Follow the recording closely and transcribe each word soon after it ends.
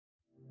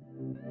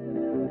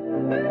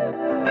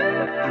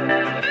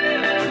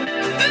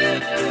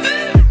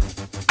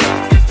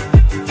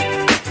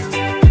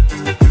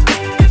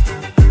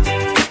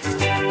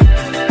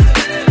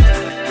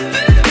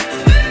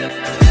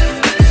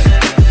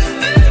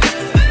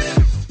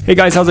Hey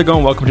guys, how's it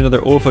going? Welcome to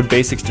another Oilfield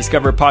Basics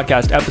Discover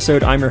podcast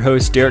episode. I'm your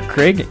host, Derek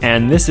Craig,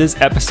 and this is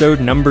episode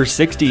number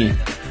 60.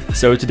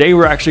 So today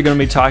we're actually going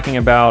to be talking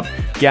about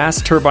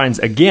gas turbines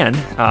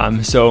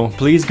again. So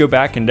please go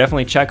back and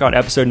definitely check out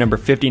episode number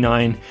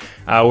 59,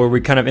 where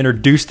we kind of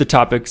introduced the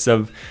topics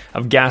of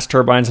gas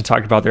turbines and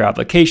talked about their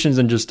applications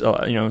and just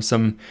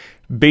some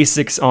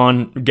basics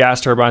on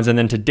gas turbines. And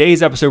then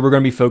today's episode, we're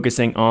going to be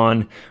focusing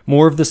on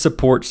more of the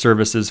support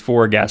services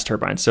for gas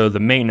turbines. So the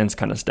maintenance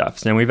kind of stuff.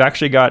 So we've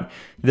actually got,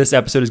 this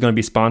episode is going to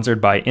be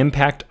sponsored by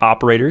Impact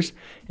Operators.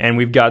 And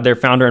we've got their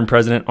founder and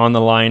president on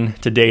the line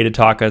today to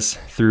talk us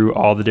through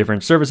all the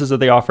different services that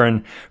they offer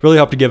and really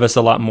help to give us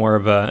a lot more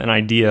of an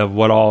idea of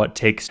what all it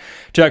takes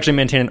to actually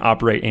maintain and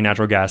operate a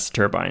natural gas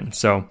turbine.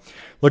 So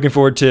looking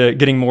forward to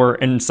getting more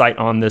insight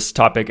on this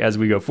topic as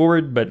we go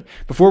forward. But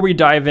before we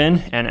dive in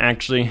and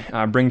actually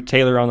bring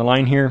Taylor on the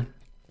line here,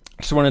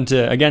 just wanted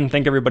to, again,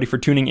 thank everybody for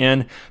tuning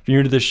in. If you're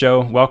new to the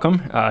show, welcome.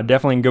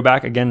 Definitely go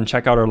back again and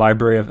check out our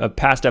library of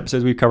past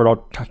episodes. We've covered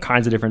all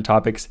kinds of different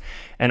topics.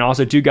 And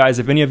also, too, guys,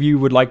 if any of you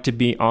would like to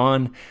be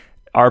on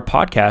our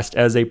podcast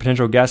as a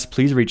potential guest,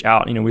 please reach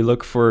out. We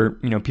look for,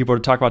 people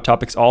to talk about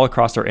topics all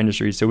across our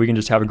industry so we can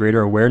just have a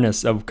greater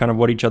awareness of kind of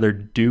what each other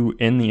do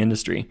in the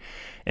industry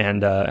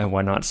and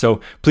whatnot. So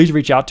please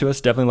reach out to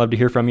us. Definitely love to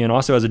hear from you. And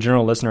also as a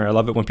general listener, I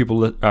love it when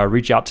people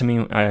reach out to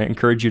me. I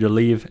encourage you to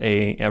leave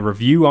a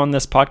review on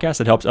this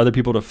podcast. It helps other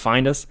people to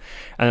find us.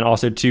 And then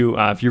also too,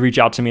 if you reach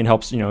out to me, it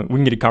helps, we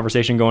can get a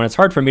conversation going. It's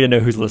hard for me to know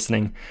who's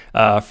listening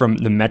from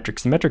the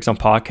metrics. The metrics on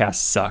podcasts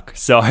suck.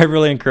 So I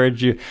really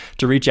encourage you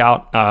to reach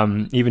out,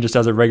 even just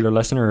as a regular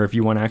listener, or if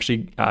you want to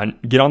actually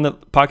get on the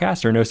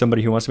podcast or know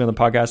somebody who wants to be on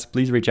the podcast,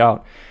 please reach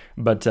out.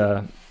 But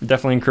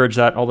definitely encourage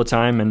that all the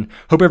time, and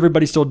hope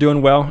everybody's still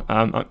doing well.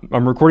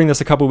 I'm recording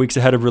this a couple weeks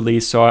ahead of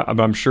release, so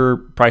I'm sure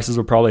prices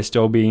will probably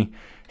still be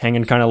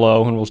hanging kind of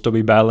low, and we'll still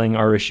be battling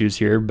our issues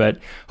here. But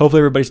hopefully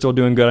everybody's still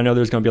doing good. I know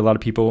there's going to be a lot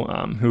of people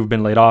who've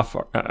been laid off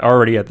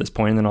already at this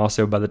point, and then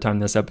also by the time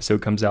this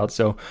episode comes out.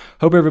 So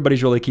hope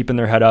everybody's really keeping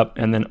their head up.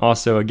 And then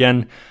also,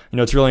 again,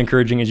 it's really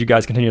encouraging as you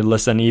guys continue to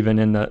listen, even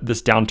in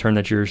this downturn,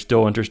 that you're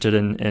still interested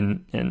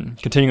in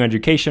continuing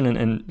education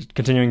and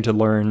continuing to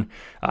learn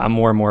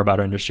more and more about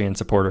our industry and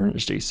support our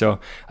industry.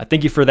 So I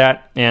thank you for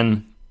that.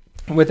 And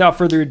without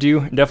further ado,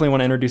 definitely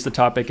want to introduce the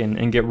topic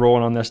and get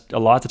rolling on this. A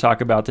lot to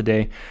talk about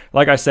today.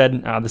 Like I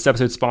said, this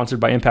episode is sponsored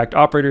by Impact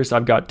Operators.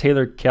 I've got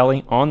Taylor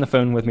Kelly on the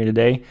phone with me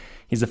today.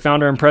 He's the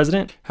founder and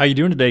president. How you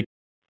doing today?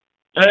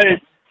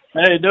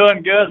 Hey,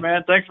 doing good,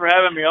 man. Thanks for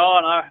having me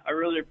on. I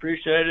really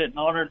appreciate it. An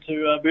honor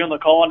to be on the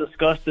call and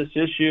discuss this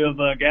issue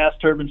of gas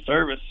turbine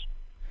service.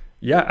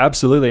 Yeah,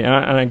 absolutely.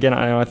 And again,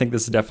 I think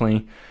this is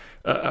definitely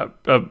a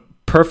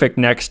perfect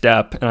next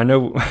step. And I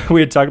know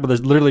we had talked about this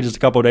literally just a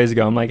couple of days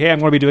ago. I'm like, hey, I'm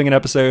going to be doing an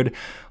episode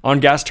on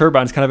gas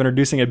turbines, kind of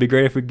introducing it. It'd be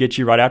great if we could get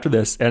you right after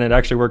this. And it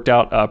actually worked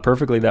out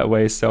perfectly that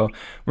way. So I'm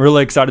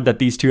really excited that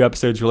these two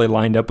episodes really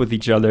lined up with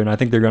each other. And I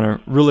think they're going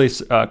to really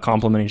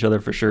complement each other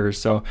for sure.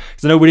 So,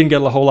 because I know we didn't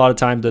get a whole lot of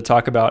time to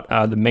talk about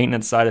the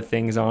maintenance side of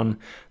things on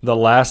the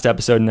last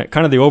episode. And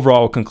kind of the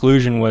overall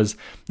conclusion was,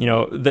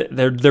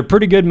 they're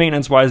pretty good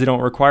maintenance wise. They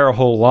don't require a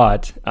whole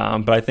lot.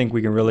 But I think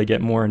we can really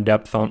get more in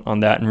depth on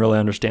that and really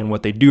understand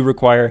what they do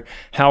require,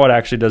 how it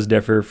actually does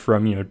differ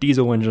from,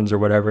 diesel engines or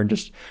whatever, and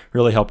just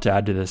really help to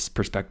add to this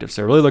perspective.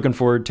 So really looking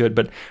forward to it.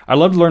 But I'd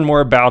love to learn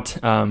more about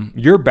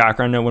your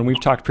background. I know when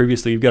we've talked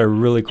previously, you've got a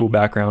really cool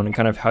background and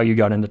kind of how you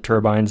got into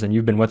turbines, and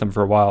you've been with them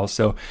for a while.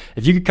 So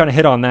if you could kind of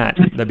hit on that,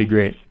 that'd be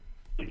great.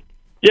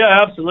 Yeah,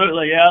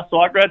 absolutely. Yeah. So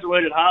I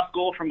graduated high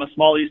school from a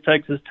small East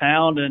Texas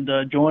town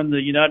and joined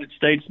the United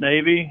States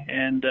Navy.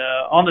 And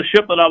on the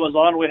ship that I was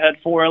on, we had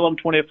 4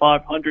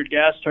 LM2500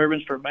 gas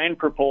turbines for main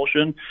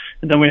propulsion.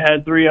 And then we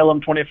had 3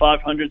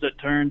 LM2500s that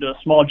turned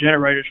small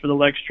generators for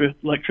the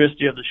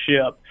electricity of the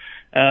ship.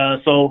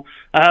 So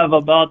I have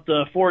about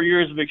 4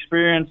 years of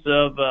experience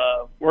of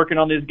working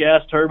on these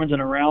gas turbines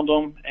and around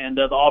them and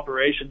the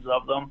operations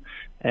of them.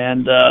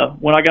 And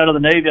when I got to the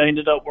Navy, I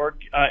ended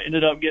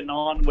up getting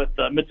on with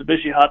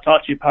Mitsubishi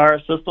Hitachi Power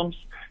Systems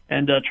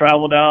and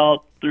traveled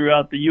out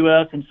throughout the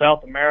U.S. and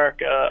South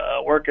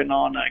America working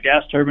on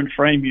gas turbine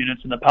frame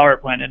units in the power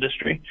plant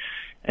industry.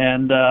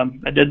 And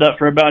I did that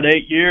for about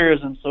 8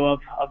 years. And so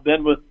I've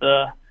been with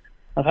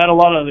I've had a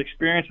lot of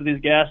experience with these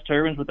gas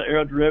turbines, with the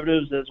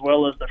aeroderivatives as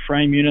well as the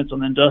frame units on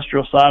the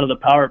industrial side of the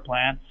power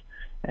plants.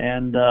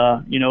 And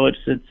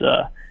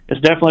it's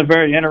definitely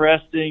very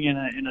interesting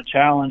and a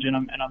challenge, and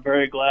I'm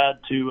very glad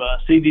to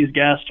see these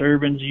gas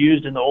turbines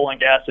used in the oil and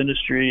gas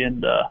industry,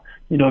 and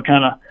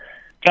kind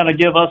of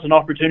give us an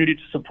opportunity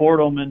to support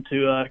them and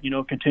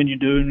to continue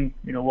doing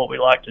what we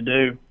like to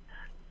do.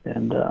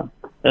 And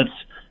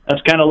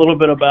that's kind of a little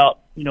bit about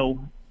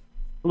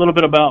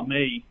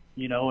me,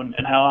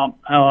 and how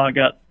I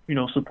got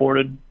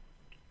supported,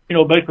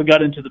 basically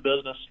got into the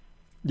business.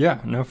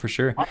 Yeah, no, for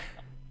sure.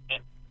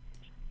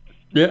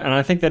 Yeah, and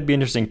I think that'd be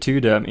interesting too.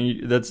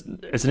 It's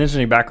an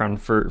interesting background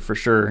for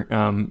sure.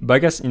 But I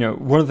guess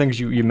one of the things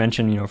you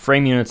mentioned,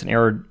 frame units and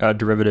aero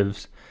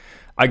derivatives.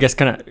 I guess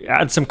kind of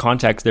add some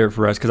context there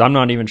for us, because I'm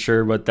not even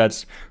sure what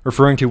that's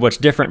referring to, what's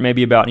different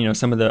maybe about,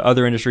 some of the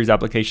other industries'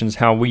 applications,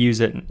 how we use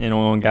it in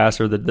oil and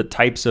gas, or the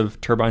types of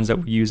turbines that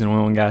we use in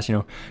oil and gas,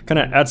 kind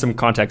of add some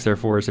context there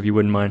for us if you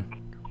wouldn't mind.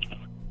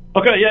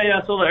 Okay,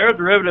 yeah. So the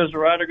aeroderivatives,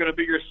 right, are going to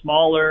be your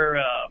smaller,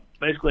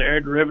 basically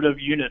aeroderivative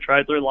units,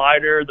 right? They're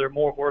lighter, they're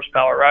more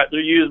horsepower, right?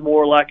 They're used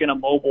more like in a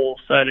mobile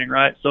setting,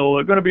 right? So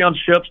they're going to be on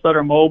ships that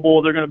are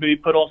mobile. They're going to be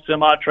put on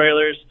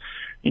semi-trailers.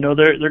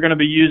 They're going to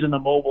be used in the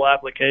mobile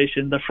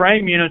application. The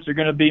frame units are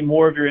going to be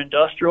more of your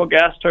industrial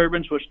gas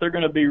turbines, which they're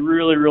going to be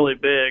really, really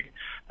big.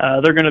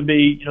 They're going to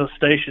be,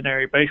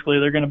 stationary. Basically,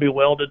 they're going to be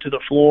welded to the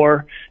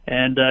floor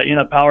and in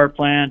a power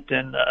plant,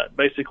 and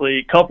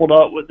basically coupled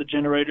up with the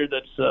generator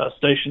that's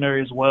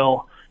stationary as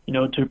well,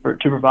 to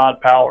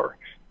provide power.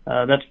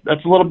 That's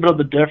a little bit of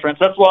the difference.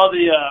 That's why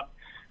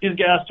these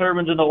gas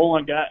turbines in the oil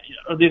and gas,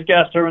 these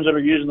gas turbines that are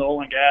used in the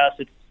oil and gas,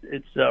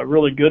 it's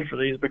really good for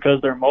these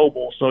because they're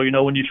mobile. So,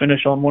 when you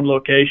finish on one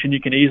location, you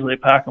can easily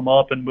pack them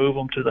up and move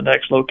them to the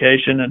next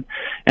location and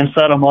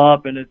set them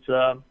up. And it's,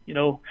 at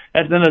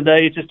the end of the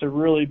day, it's just a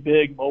really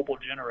big mobile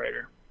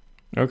generator.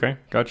 Okay,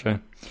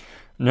 gotcha.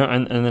 No,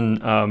 and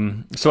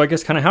then, so I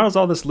guess kind of how does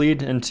all this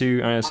lead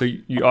into, so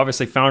you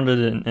obviously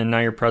founded and now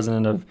you're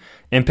president of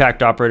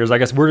Impact Operators. I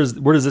guess where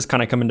does this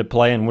kind of come into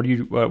play, and what are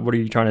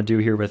you trying to do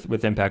here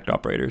with Impact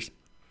Operators?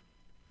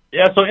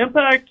 Yeah, so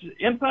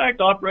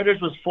Impact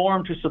Operators was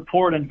formed to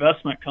support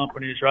investment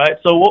companies, right?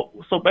 So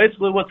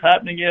basically what's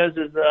happening is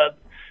that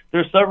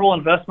there's several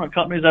investment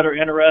companies that are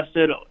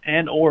interested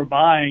and or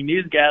buying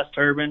these gas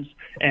turbines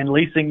and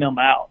leasing them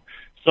out.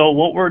 So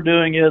what we're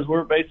doing is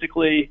we're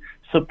basically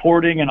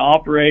supporting and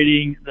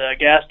operating the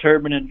gas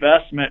turbine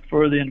investment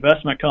for the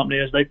investment company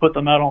as they put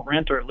them out on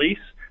rent or lease.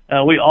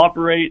 We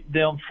operate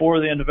them for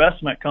the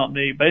investment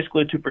company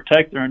basically to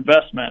protect their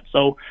investment.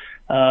 So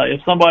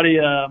if somebody,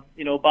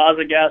 buys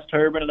a gas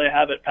turbine and they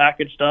have it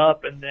packaged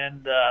up, and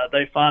then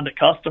they find a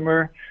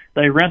customer,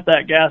 they rent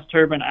that gas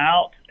turbine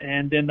out,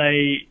 and then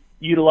they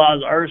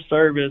utilize our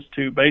service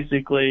to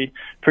basically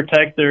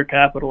protect their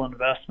capital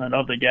investment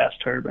of the gas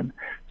turbine.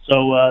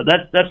 So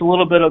that's a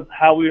little bit of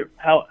how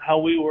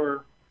we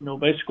were,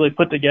 basically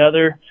put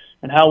together,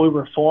 and how we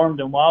were formed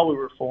and why we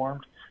were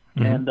formed.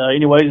 Mm-hmm. And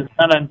anyways, it's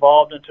kind of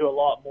involved into a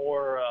lot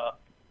more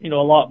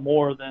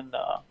than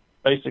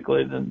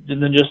basically than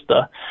just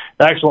the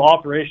actual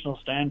operational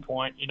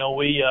standpoint.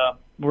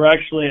 We're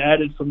actually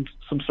added some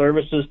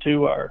services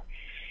to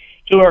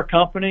our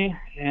company,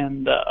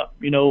 and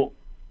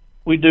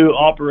we do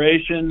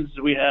operations.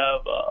 We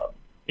have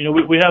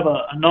we have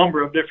a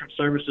number of different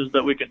services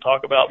that we can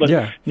talk about, but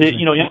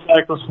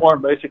Impact was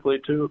formed basically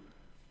to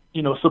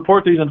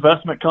support these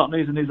investment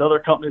companies and these other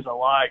companies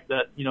alike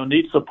that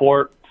need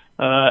support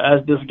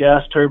as this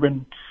gas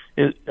turbine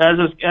as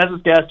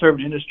this gas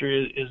turbine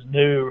industry is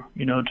new,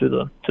 to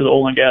the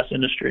oil and gas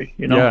industry,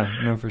 Yeah,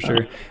 no, for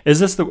sure. Is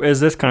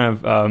this kind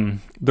of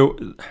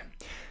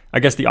I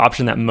guess the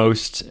option that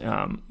most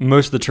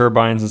of the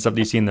turbines and stuff that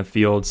you see in the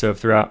field? So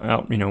if they're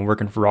out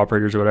working for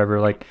operators or whatever,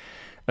 like,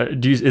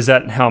 is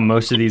that how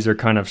most of these are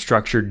kind of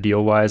structured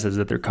deal wise? Is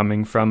that they're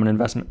coming from an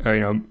investment,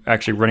 or,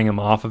 actually running them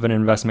off of an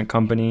investment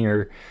company,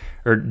 or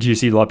do you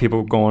see a lot of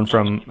people going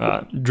from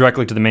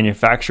directly to the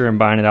manufacturer and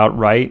buying it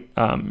outright,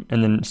 and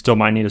then still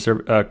might need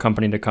a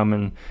company to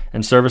come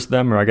and service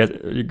them? Or I guess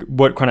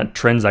what kind of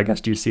trends, I guess,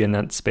 do you see in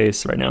that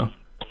space right now?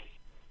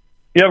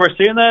 Yeah, we're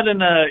seeing that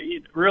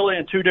really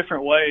in two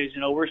different ways.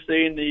 We're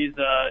seeing these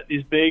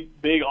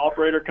big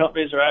operator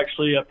companies are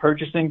actually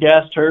purchasing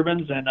gas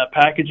turbines and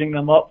packaging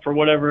them up for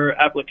whatever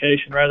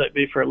application, whether it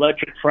be for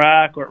electric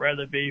frac or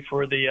whether it be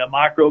for the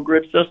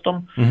microgrid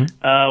system.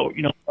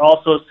 Mm-hmm. We're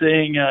also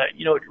seeing,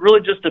 it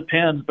really just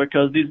depends,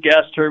 because these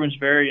gas turbines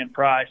vary in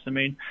price. I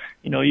mean,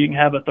 you can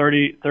have a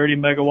 30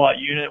 megawatt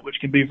unit, which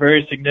can be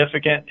very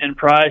significant in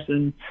price,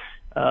 and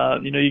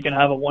you can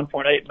have a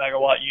 1.8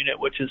 megawatt unit,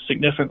 which is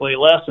significantly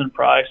less in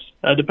price,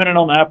 depending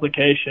on the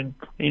application.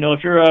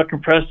 If you're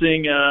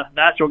compressing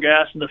natural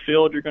gas in the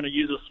field, you're going to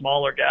use a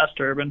smaller gas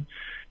turbine.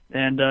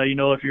 And,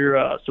 if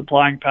you're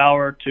supplying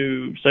power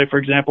to, say, for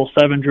example,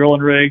 7 drilling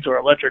rigs or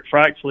electric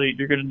frac fleet,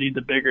 you're going to need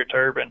the bigger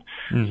turbine.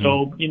 Mm-hmm.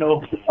 So,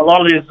 a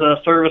lot of these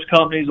service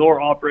companies or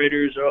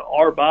operators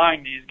are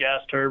buying these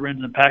gas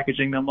turbines and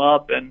packaging them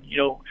up. And,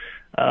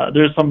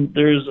 there's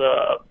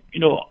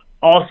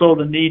also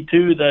the need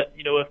too that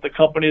if the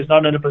company is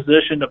not in a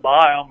position to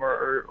buy them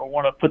or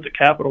want to put the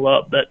capital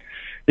up, that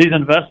these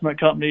investment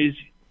companies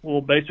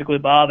will basically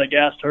buy the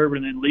gas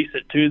turbine and lease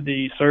it to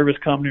the service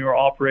company or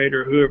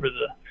operator, whoever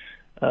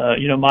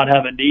might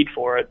have a need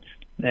for it,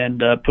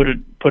 and put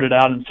it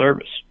out in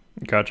service.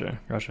 Gotcha.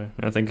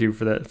 Thank you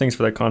for that. Thanks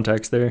for that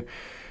context there.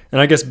 And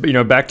I guess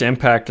back to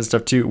Impact and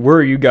stuff too. Where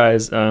are you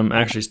guys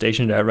actually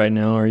stationed at right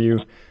now? Are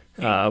you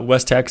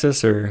West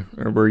Texas or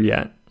where are you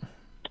at?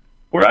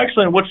 We're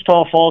actually in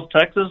Wichita Falls,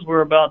 Texas.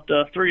 We're about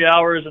 3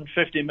 hours and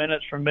 50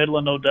 minutes from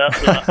Midland,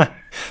 Odessa.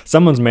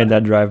 Someone's made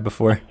that drive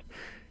before.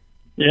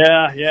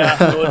 Yeah.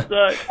 So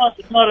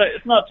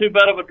it's not too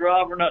bad of a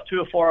drive. We're not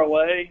too far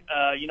away.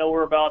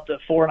 We're about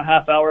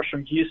 4.5 hours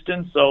from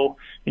Houston, so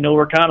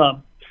we're kind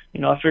of,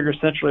 I figure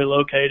centrally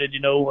located.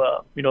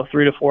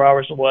 3 to 4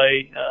 hours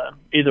away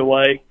either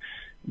way.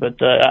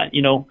 But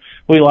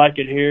we like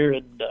it here,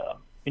 and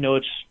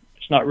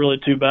it's not really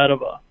too bad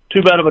of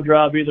a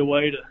drive either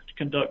way to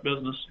conduct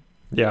business.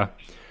 Yeah,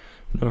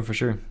 no, for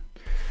sure.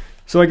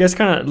 So I guess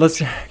kind of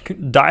let's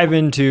dive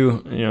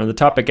into the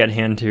topic at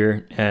hand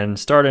here and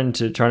start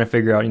into trying to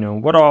figure out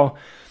what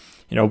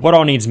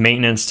all needs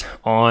maintenance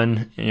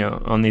on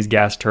these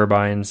gas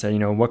turbines,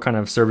 and what kind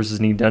of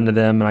services need done to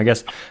them. And I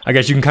guess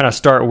you can kind of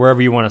start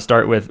wherever you want to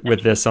start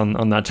with this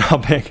on that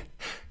topic.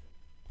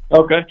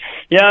 Okay.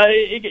 Yeah,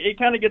 it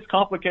kind of gets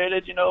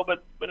complicated,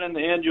 but in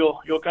the end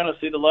you'll kind of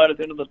see the light at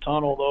the end of the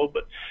tunnel though.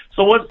 But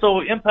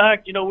so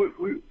Impact,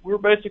 we're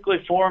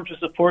basically formed to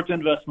support the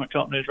investment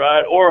companies,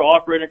 right? Or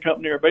operating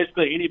company, or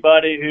basically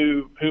anybody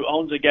who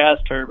owns a gas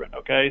turbine.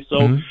 Okay.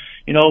 So,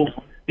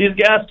 these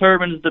gas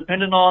turbines,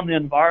 depending on the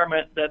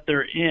environment that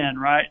they're in,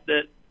 right?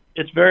 That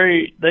it's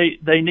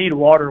they need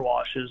water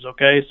washes.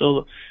 Okay.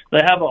 So they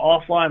have an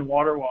offline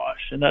water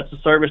wash, and that's a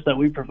service that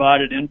we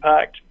provide at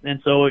Impact.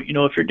 And so, if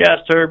your gas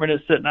turbine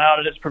is sitting out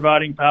and it's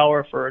providing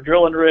power for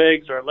drilling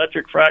rigs or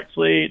electric frac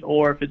fleet,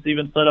 or if it's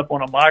even set up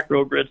on a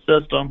microgrid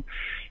system,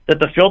 that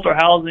the filter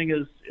housing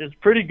is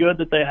pretty good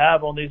that they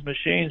have on these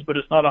machines, but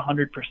it's not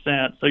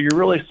 100%. So you're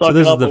really sucking up. So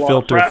this is the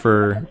filter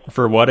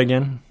for what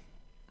again?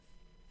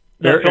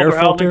 Air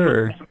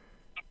filter? Or?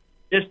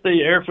 It's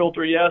the air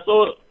filter, yeah.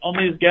 So on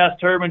these gas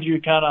turbines, you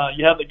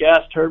have the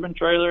gas turbine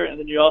trailer, and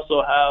then you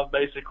also have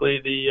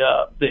basically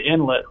the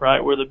inlet,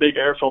 right, where the big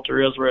air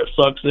filter is, where it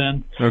sucks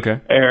in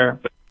air.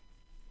 But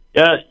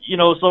yeah,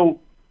 so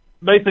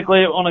basically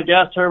on a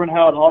gas turbine,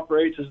 how it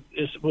operates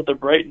is with a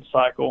Brayton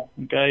cycle,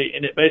 okay,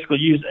 and it basically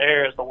uses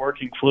air as the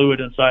working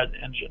fluid inside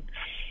the engine.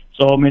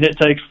 So it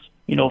takes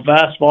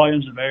vast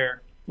volumes of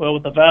air. Well,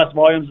 with the vast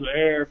volumes of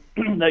air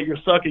that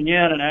you're sucking in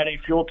and adding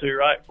fuel to,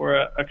 right, for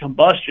a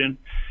combustion,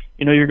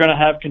 you're going to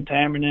have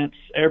contaminants,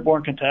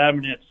 airborne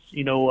contaminants,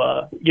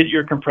 get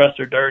your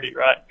compressor dirty,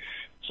 right?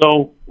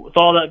 So with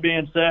all that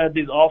being said,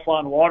 these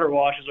offline water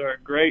washes are a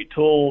great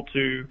tool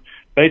to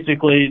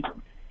basically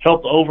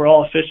help the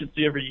overall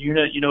efficiency of your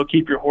unit,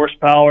 keep your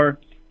horsepower,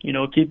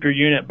 keep your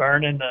unit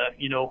burning,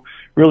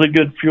 really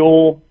good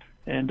fuel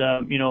and,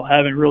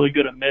 having really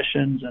good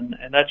emissions. And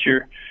that's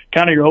your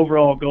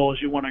overall goal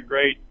is you want a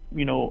great,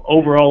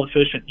 overall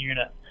efficient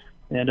unit.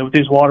 And with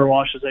these water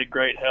washes, they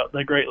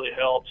greatly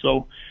help.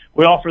 So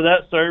we offer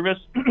that service.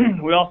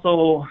 We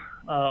also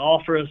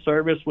offer a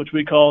service which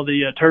we call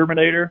the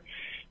Turbinator,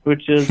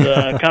 which is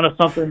kind of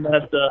something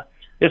that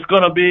it's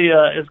going to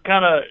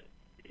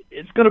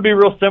be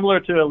real similar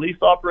to a lease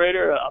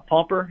operator, a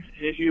pumper,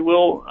 if you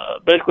will.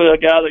 Basically, a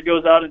guy that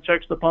goes out and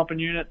checks the pumping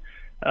unit.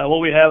 What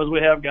we have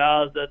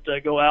guys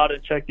that go out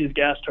and check these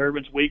gas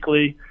turbines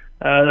weekly.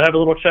 They have a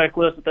little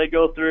checklist that they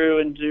go through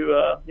and do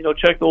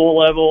check the oil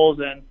levels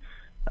and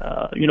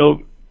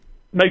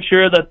make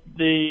sure that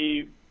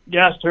the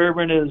gas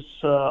turbine is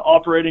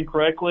operating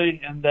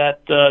correctly, and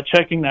that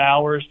checking the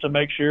hours to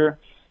make sure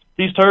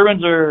these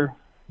turbines are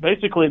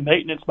basically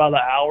maintenance by the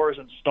hours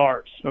and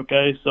starts.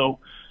 Okay, so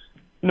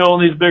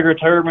on these bigger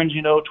turbines,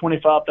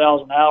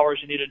 25,000 hours,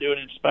 you need to do an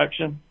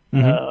inspection.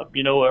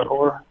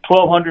 Or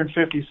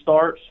 1,250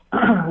 starts,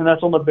 and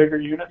that's on the bigger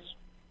units.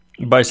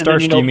 By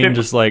starts, do you mean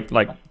just like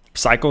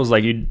cycles,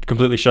 like you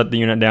completely shut the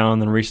unit down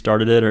and then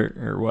restarted it,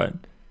 or what?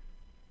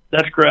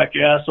 That's correct,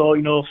 yeah. So,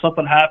 if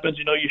something happens,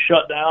 you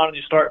shut down and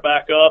you start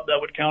back up, that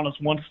would count as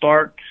one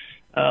start.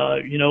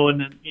 And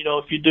then,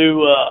 if you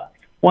do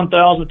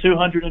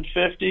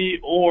 1,250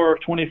 or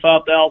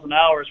 25,000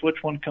 hours,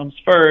 which one comes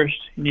first,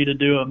 you need to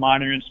do a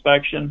minor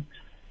inspection.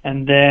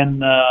 And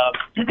then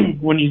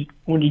when you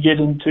get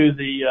into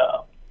the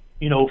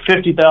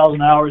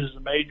 50,000 hours is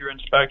a major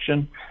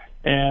inspection,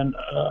 and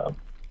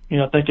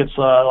I think it's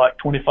like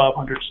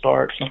 2,500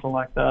 starts, something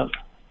like that.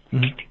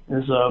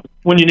 Is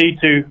when you need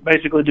to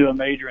basically do a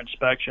major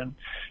inspection.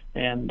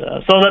 And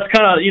so that's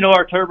kind of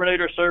our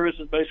Turbinator service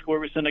is basically where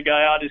we send a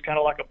guy out. He's kind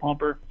of like a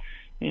pumper,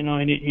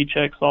 and he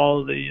checks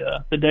all of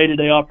the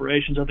day-to-day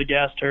operations of the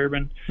gas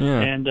turbine,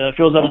 and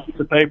fills out a piece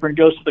of paper and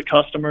goes to the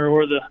customer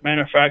or the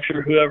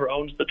manufacturer, whoever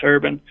owns the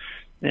turbine,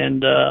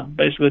 and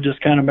basically just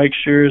kind of makes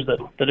sure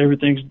that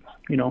everything's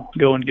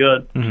going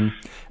good.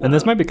 And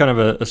this might be kind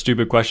of a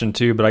stupid question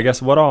too, but I guess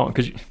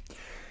because you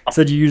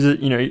said you use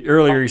it,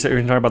 earlier you said you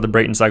were talking about the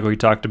Brayton cycle. You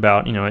talked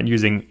about,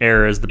 using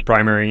air as the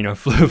primary,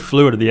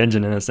 fluid of the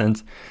engine in a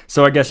sense.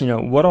 So I guess,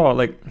 what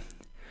all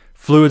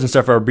fluids and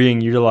stuff are being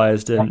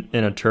utilized in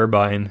a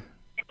turbine?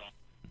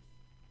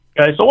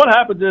 Okay, so what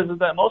happens is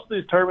that most of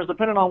these turbines,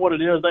 depending on what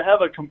it is, they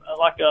have a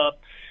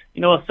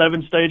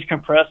 7-stage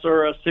compressor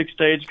or a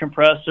 6-stage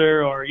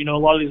compressor, or, a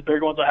lot of these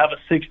bigger ones that have a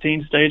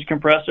 16-stage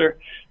compressor.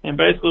 And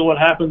basically what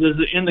happens is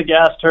that in the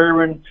gas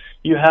turbine,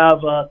 you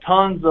have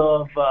tons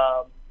of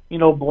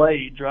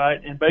blades,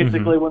 right? And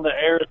basically when the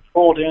air is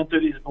pulled in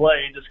through these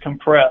blades, it's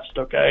compressed,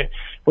 okay,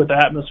 with the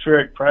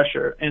atmospheric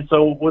pressure. And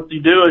so what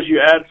you do is you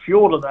add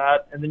fuel to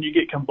that, and then you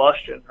get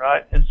combustion,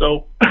 right? And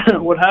so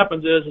what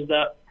happens is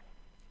that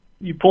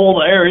you pull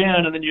the air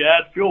in, and then you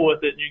add fuel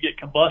with it, and you get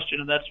combustion,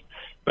 and that's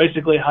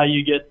basically how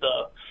you get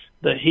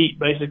the heat.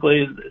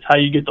 Basically, is how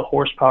you get the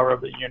horsepower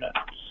of the unit.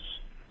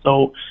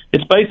 So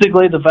it's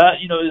basically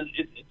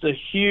it's a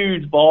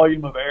huge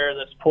volume of air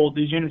that's pulled.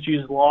 These units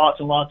use lots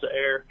and lots of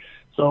air.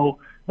 So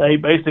they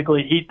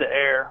basically heat the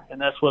air,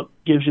 and that's what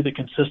gives you the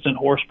consistent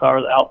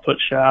horsepower, the output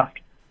shaft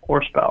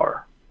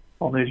horsepower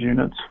on these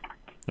units.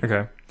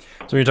 Okay.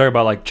 So when you talk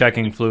about like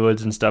checking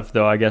fluids and stuff,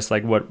 though, I guess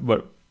like what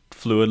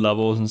fluid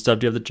levels and stuff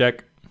do you have to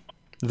check?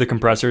 The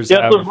compressors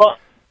have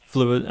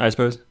fluid, I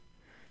suppose?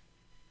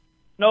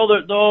 No,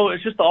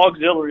 it's just the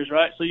auxiliaries,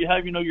 right? So you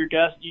have, your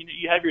gas,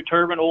 you have your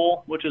turbine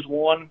oil, which is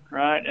one,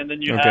 right? And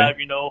then you have,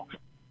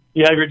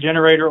 you have your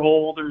generator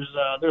oil.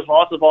 There's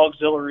lots of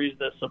auxiliaries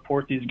that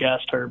support these gas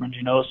turbines,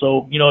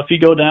 So, if you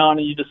go down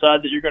and you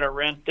decide that you're going to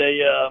rent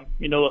a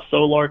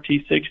Solar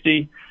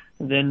T60,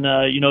 then,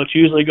 it's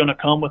usually going to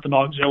come with an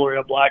auxiliary,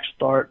 a black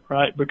start,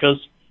 right? Because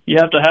you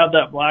have to have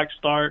that black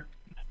start,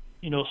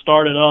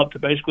 started up to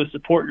basically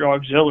support your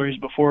auxiliaries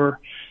before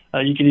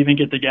you can even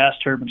get the gas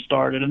turbine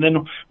started. And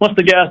then once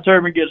the gas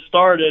turbine gets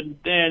started,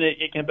 then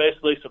it can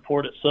basically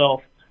support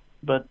itself.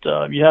 But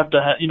you have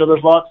to have,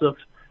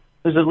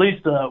 there's at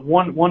least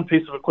one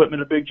piece of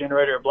equipment, a big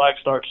generator, a black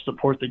start, to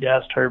support the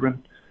gas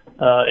turbine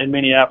in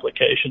many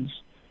applications.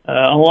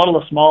 A lot of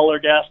the smaller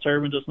gas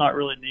turbines, it's not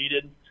really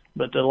needed,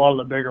 but a lot of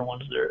the bigger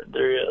ones,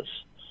 there is.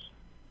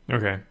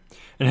 Okay.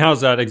 And how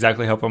does that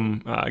exactly help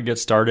them get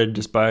started?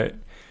 Just by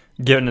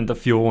getting the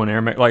fuel and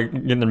air, like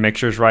getting the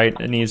mixtures right,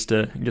 it needs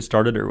to get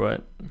started, or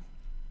what?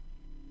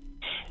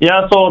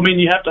 Yeah, so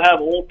you have to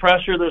have oil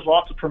pressure. There's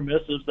lots of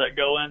permissives that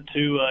go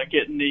into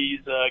getting these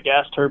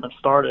gas turbines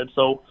started.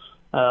 So,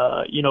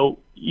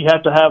 you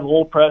have to have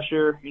oil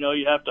pressure.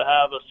 You have to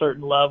have a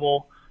certain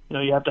level.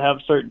 You have to have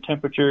certain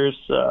temperatures.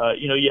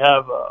 You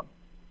have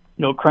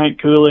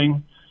crank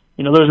cooling.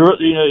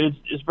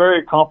 It's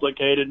very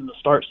complicated in the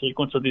start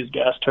sequence of these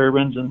gas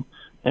turbines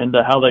and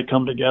how they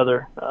come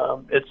together.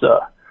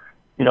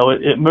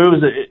 It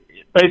moves. It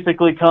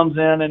basically comes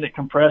in and it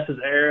compresses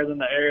air. Then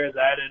the air is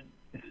added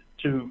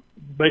to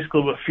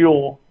basically with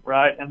fuel,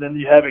 right? And then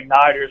you have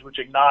igniters which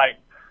ignite,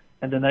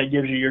 and then that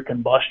gives you your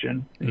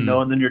combustion. And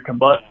then your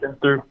combustion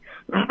through,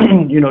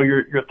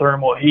 your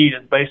thermal heat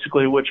is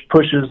basically which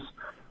pushes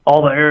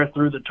all the air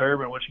through the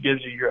turbine, which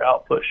gives you your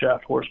output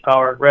shaft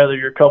horsepower. Rather,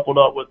 you're coupled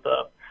up with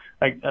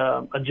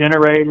a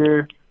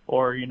generator,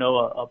 or,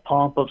 a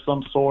pump of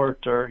some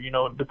sort, or,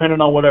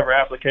 depending on whatever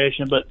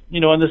application. But,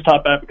 in this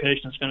type of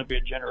application, it's going to be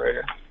a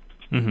generator.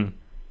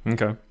 Mm-hmm.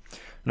 Okay.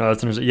 No,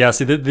 that's interesting. Yeah,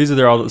 see, these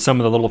are some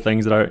of the little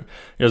things that I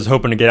was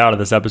hoping to get out of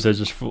this episode,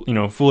 just,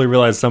 fully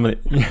realize some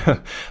of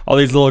the, all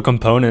these little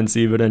components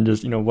even, and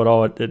just, what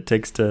all it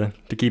takes to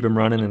keep them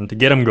running and to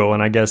get them going,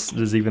 I guess,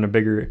 is even a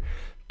bigger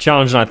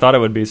challenge than I thought it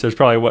would be. So it's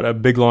probably, a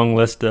big, long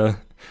list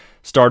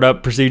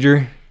startup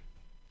procedure.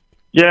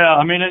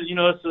 Yeah,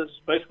 it's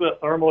basically a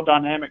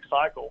thermodynamic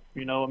cycle.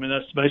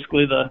 That's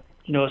basically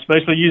it's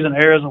basically using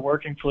air as a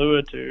working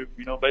fluid to,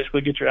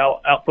 basically get your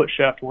output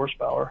shaft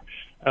horsepower.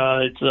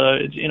 It's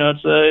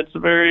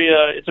a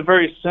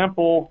very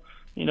simple,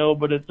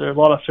 but there's a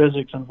lot of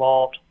physics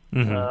involved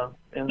in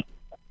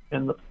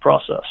the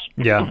process.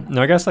 Yeah.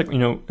 No, I guess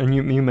and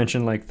you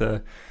mentioned like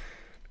the,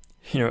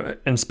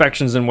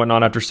 inspections and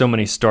whatnot after so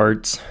many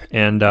starts,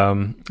 and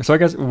so I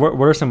guess what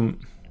are some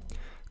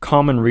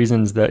common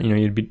reasons that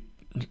you'd be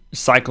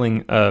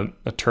cycling a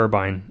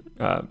turbine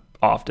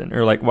often,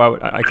 or like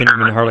I can't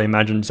even hardly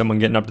imagine someone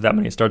getting up to that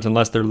many starts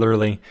unless they're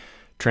literally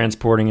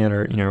transporting it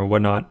or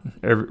whatnot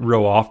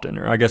real often.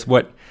 Or I guess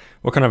what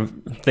kind of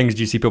things do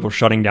you see people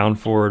shutting down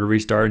for to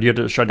restart? Do you have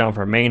to shut down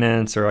for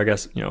maintenance, or I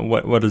guess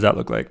what does that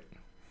look like?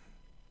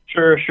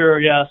 Sure,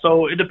 yeah.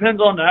 So it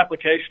depends on the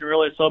application,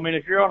 really. So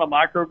if you're on a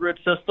microgrid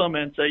system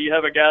and say you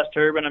have a gas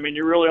turbine,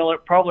 you're really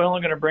probably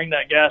only going to bring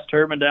that gas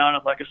turbine down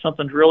if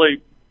something's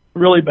really,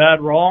 really bad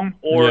wrong,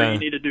 or you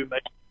need to do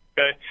maintenance.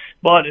 Okay,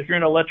 but if you're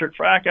in an electric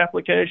frac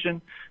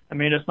application,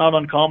 it's not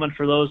uncommon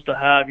for those to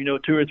have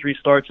 2 or 3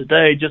 starts a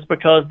day, just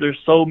because there's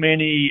so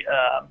many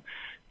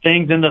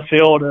things in the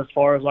field as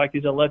far as like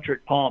these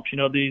electric pumps.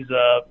 These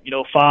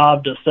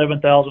 5 to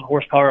 7,000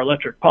 horsepower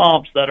electric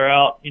pumps that are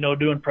out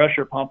doing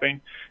pressure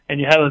pumping, and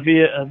you have a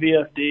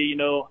VFD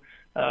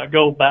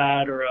go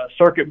bad, or a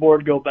circuit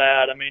board go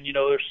bad.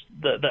 There's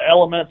the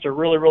elements are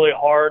really, really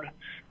hard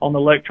on the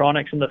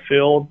electronics in the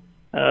field.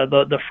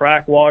 The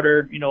frac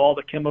water, all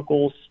the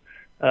chemicals,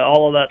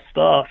 all of that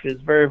stuff is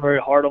very, very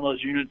hard on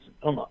those units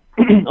on the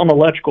on the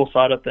electrical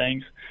side of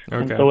things.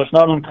 Okay. And so it's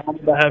not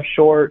uncommon to have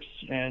shorts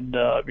and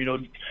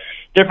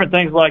different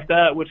things like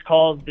that, which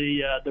cause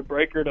the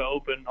breaker to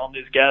open on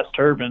these gas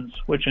turbines,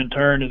 which in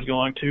turn is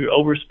going to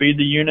overspeed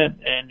the unit,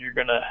 and you're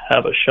going to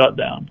have a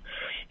shutdown.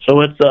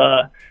 So it's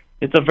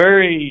it's a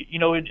very,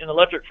 in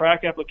electric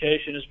frac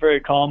application, it's very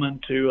common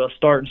to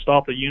start and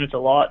stop the units a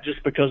lot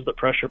just because of the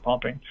pressure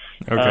pumping.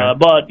 Okay.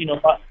 But the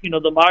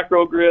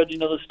microgrid,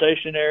 the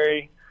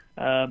stationary,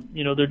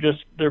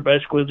 they're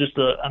basically just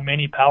a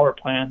mini power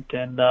plant,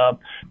 and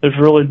there's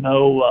really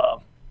no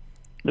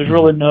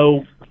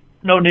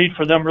need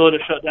for them really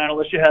to shut down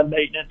unless you have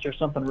maintenance or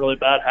something really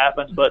bad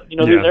happens. But these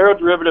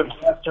aeroderivative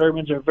gas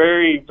turbines are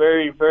very,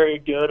 very, very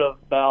good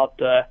about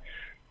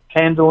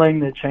handling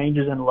the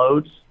changes in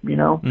loads.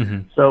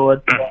 So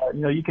it's,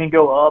 you can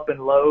go up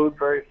and load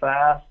very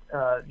fast.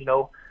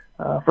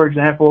 For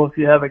example, if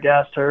you have a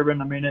gas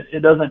turbine, it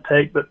doesn't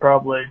take but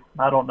probably,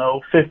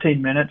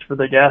 15 minutes for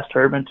the gas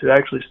turbine to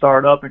actually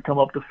start up and come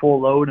up to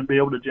full load and be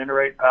able to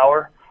generate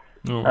power.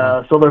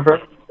 So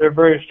they're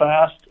very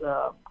fast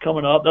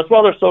coming up. That's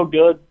why they're so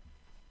good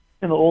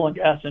in the oil and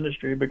gas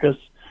industry, because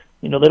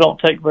they don't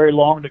take very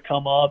long to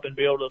come up and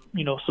be able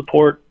to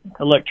support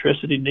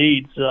electricity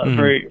needs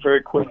very,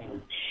 very quickly.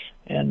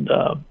 And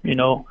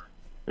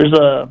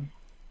there's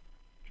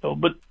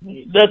but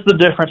that's the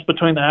difference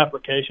between the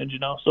applications.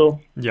 So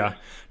yeah,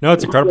 no,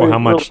 it's incredible how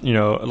much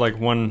like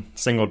one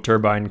single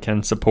turbine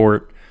can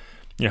support.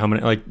 How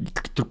many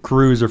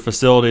crews or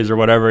facilities or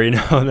whatever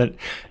that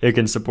it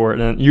can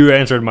support. And you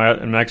answered my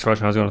next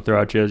question I was going to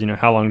throw at you is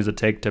how long does it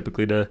take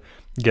typically to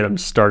get them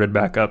started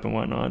back up and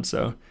whatnot?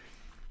 So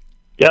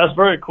yeah, it's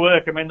very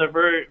quick. They're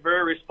very,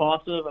 very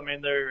responsive.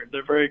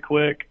 They're very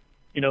quick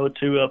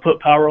to put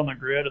power on the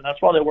grid, and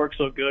that's why they work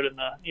so good in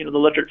the the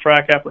electric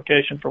frac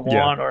application for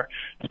one,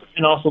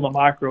 and also the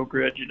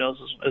microgrid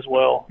as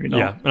well.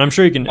 Yeah, and I'm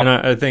sure you can. And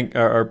I think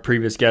our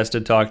previous guest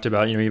had talked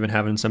about even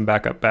having some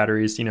backup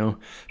batteries.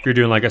 If you're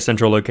doing like a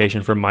central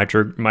location for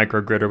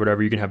microgrid or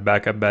whatever, you can have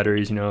backup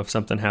batteries. If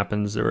something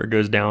happens or it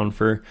goes down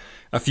for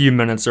a few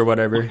minutes or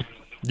whatever.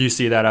 Do you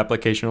see that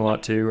application a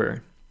lot too,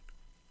 or?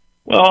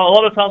 Well, a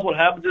lot of times what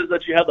happens is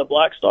that you have the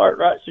black start,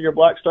 right? So your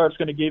black start's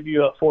going to give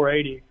you a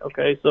 480,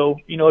 okay? So,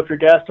 if your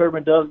gas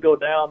turbine does go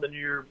down, then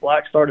your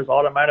black start is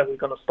automatically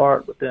going to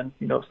start within,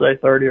 say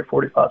 30 or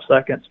 45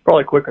 seconds,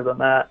 probably quicker than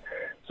that.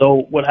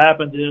 So what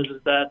happens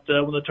is that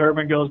when the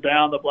turbine goes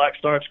down, the black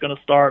start's going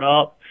to start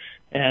up.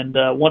 And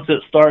once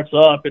it starts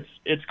up,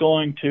 it's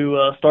going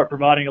to start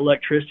providing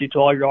electricity to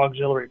all your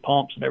auxiliary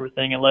pumps and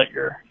everything, and let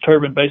your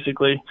turbine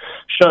basically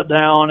shut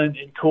down and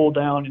cool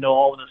down,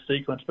 all in a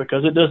sequence,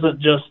 because it doesn't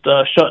just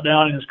shut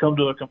down and just come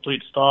to a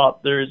complete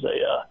stop. There's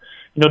a,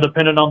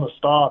 depending on the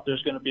stop,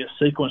 there's going to be a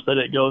sequence that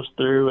it goes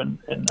through and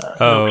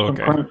some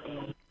current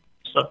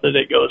stuff that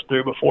it goes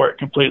through before it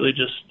completely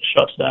just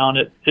shuts down.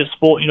 It's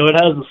spool, it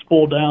has the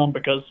spool down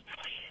because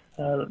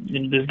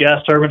these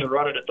gas turbines are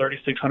running at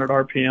 3,600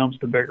 RPMs,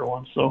 the bigger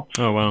ones. So.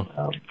 Oh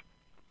wow.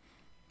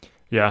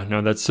 Yeah,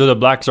 no, that's so the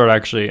black start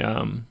actually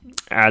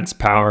adds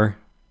power,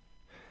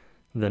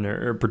 then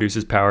or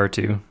produces power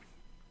too.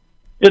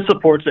 It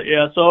supports it,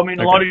 yeah. So a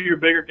lot of your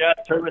bigger gas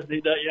turbines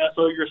need that, yeah.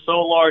 So your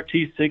Solar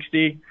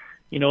T60,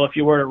 if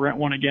you were to rent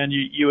one again,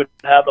 you would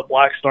have the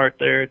black start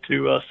there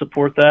to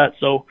support that.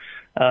 So.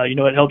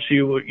 It helps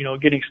you,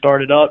 getting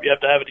started up. You have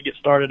to have it to get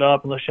started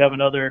up unless you have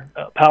another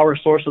power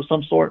source of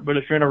some sort. But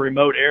if you're in a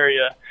remote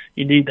area,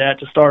 you need that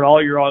to start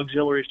all your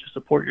auxiliaries to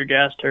support your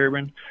gas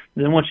turbine.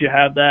 And then once you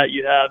have that,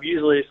 you have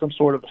usually some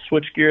sort of a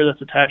switch gear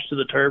that's attached to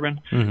the turbine,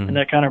 and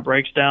that kind of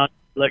breaks down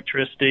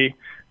electricity.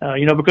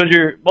 Because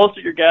most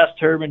of your gas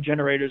turbine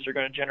generators are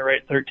going to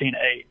generate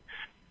 13.8.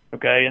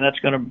 Okay, and that's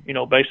going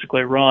to,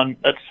 basically run.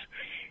 That's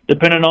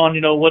depending on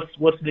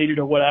what's needed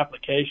or what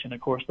application.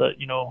 Of course, that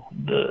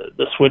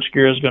the switch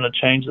gear is going to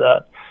change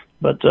that,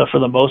 but for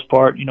the most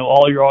part,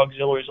 all your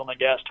auxiliaries on the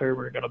gas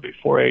turbine are going to be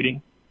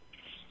 480.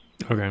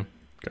 Okay,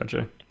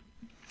 gotcha.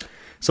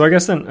 So I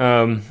guess then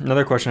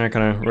another question I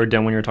kind of wrote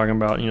down when you were talking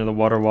about the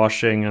water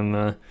washing and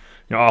the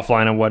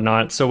offline and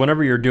whatnot. So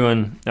whenever you're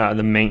doing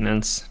the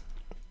maintenance,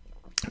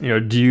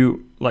 do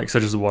you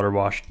such as the water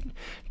wash,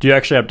 do you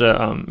actually have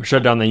to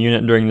shut down the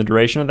unit during the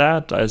duration of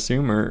that? I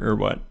assume, or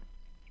what?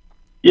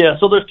 Yeah,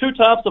 so there's two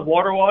types of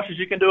water washes.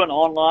 You can do an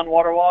online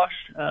water wash,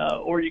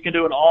 or you can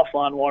do an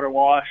offline water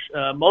wash.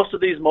 Most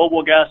of these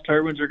mobile gas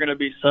turbines are going to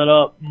be set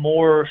up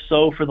more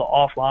so for the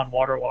offline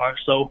water wash.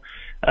 So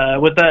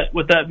with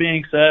that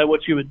being said,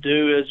 what you would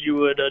do is you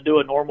would do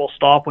a normal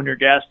stop on your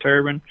gas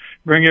turbine,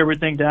 bring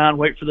everything down,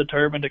 wait for the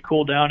turbine to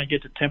cool down and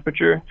get to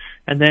temperature,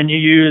 and then you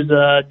use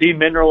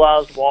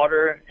demineralized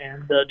water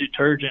and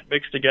detergent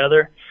mixed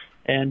together.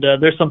 And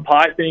there's some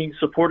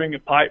supporting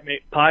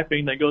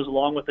piping that goes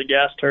along with the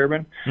gas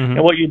turbine.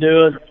 And what you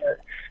do is,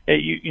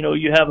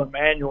 you have a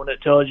manual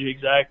that tells you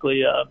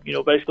exactly,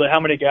 basically how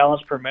many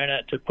gallons per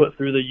minute to put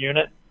through the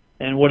unit.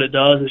 And what it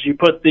does is you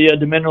put the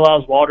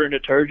demineralized water and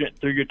detergent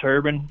through your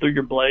turbine, through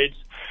your blades,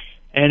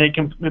 and it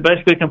can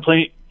basically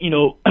complete,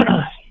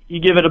 you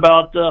give it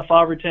about 5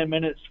 or 10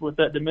 minutes with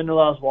that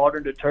demineralized water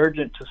and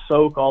detergent to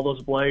soak all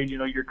those blades,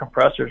 your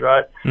compressors,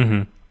 right?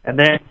 And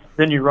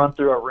then you run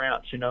through a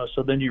rinse,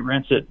 so then you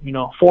rinse it,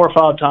 4 or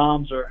 5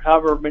 times or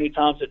however many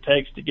times it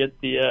takes to get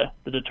the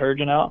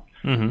detergent out.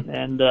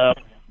 And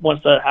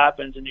once that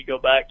happens and you go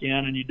back in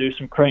and you do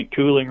some crank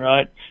cooling,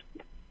 right,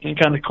 and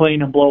kind of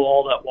clean and blow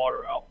all that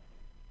water out.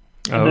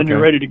 And then okay. you're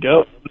ready to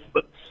go.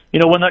 But,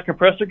 when that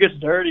compressor gets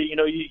dirty,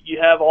 you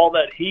have all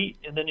that heat,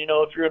 and then,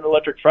 if you're in an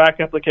electric frac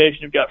application,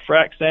 you've got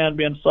frac sand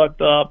being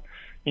sucked up.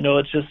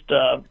 It's just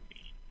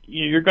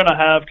you're going to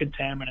have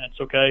contaminants,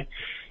 okay?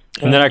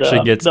 And that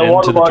actually gets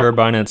into the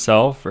turbine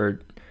itself, or?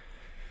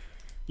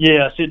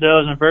 Yes, it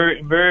does. And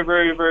very, very,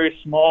 very, very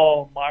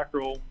small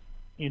micro,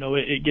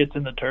 it gets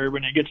in the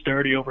turbine. It gets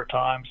dirty over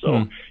time.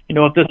 So,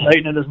 if this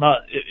maintenance is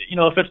not,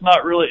 if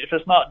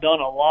it's not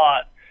done a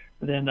lot,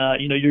 then,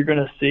 you're going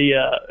to see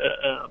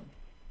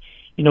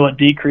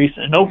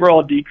an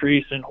overall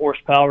decrease in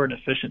horsepower and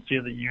efficiency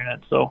of the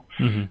unit. So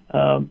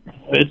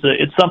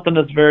it's something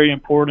that's very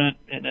important,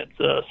 and it's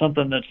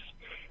something that's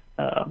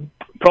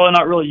probably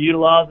not really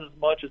utilized as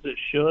much as it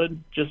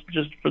should, just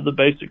for the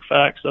basic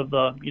facts of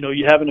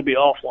you having to be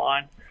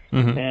offline,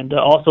 and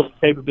also the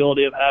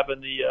capability of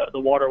having the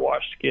water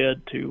wash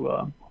skid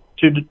to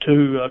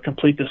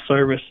complete this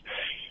service.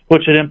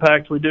 Which at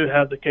Impact we do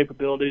have the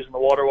capabilities in the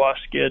water wash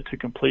skid to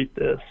complete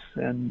this,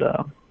 and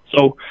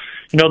so,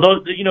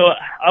 those,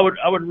 I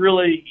would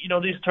really,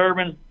 these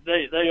turbines,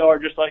 they are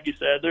just like you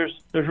said. There's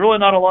really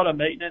not a lot of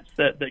maintenance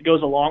that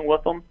goes along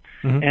with them,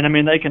 and I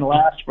mean they can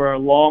last for a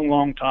long,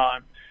 long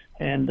time.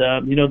 And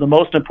the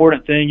most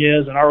important thing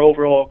is, and our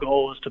overall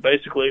goal is to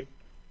basically,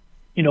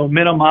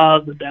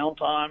 minimize the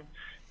downtime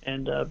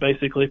and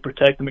basically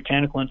protect the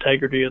mechanical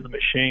integrity of the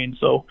machine.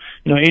 So,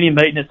 any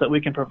maintenance that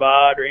we can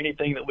provide or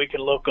anything that we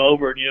can look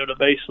over, to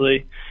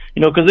basically,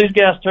 because these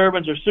gas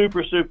turbines are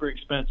super, super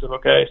expensive.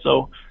 Okay,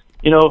 so.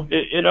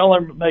 It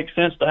only makes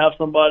sense to have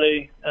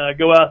somebody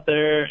go out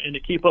there and to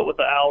keep up with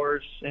the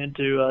hours and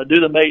to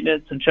do the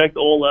maintenance and check the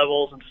oil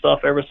levels and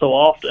stuff every so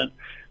often,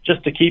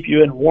 just to keep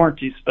you in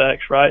warranty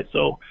specs, right?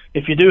 So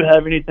if you do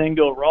have anything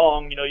go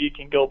wrong, you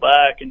can go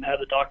back and have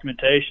the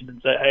documentation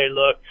and say, hey,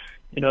 look,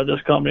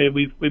 this company,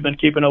 we've been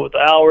keeping up with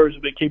the hours,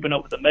 we've been keeping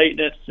up with the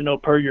maintenance,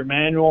 per your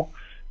manual.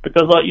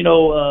 Because,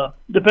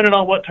 depending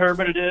on what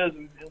turbine it is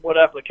and what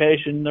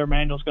application, their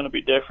manual is going to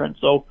be different.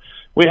 So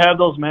we have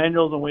those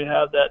manuals and we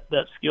have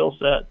that skill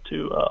set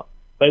to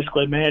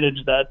basically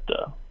manage that,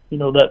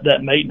 that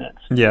maintenance.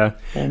 Yeah.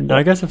 And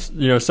I guess if,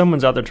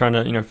 someone's out there trying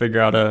to, figure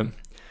out a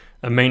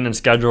maintenance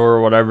schedule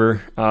or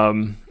whatever,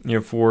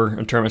 for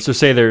a turbine. So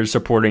say they're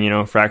supporting,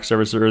 frac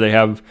service, or they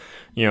have,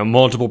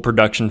 multiple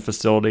production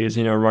facilities,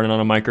 running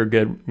on a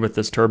microgrid with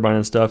this turbine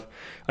and stuff.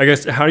 I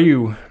guess, how do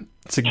you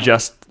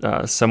suggest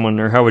someone,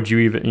 or how would you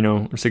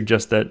even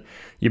suggest that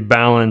you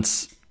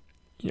balance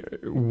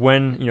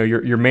when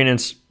your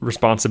maintenance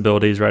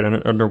responsibilities, right,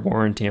 under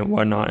warranty and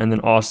whatnot, and then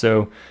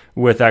also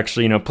with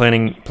actually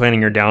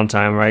planning your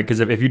downtime, right?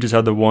 Because if you just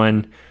have the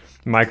one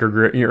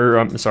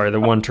microgrid, the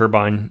one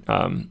turbine,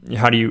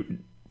 how do you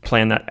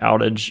plan that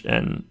outage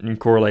and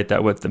correlate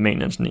that with the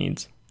maintenance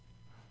needs?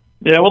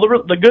 Yeah, well,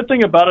 the good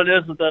thing about it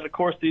is that of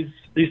course these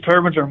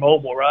turbines are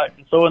mobile, right?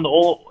 And so in the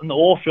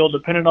oil field,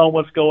 depending on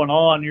what's going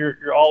on,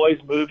 you're always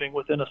moving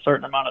within a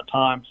certain amount of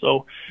time.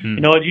 So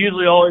it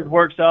usually always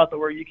works out that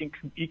where you can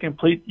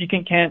complete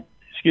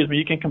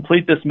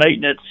this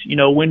maintenance,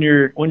 when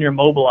you're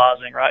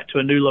mobilizing, right, to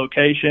a new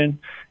location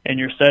and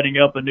you're setting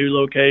up a new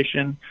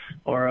location,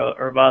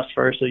 or vice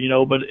versa,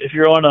 But if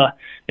you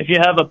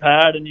have a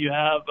pad and you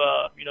have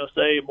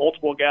say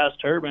multiple gas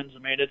turbines, I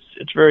mean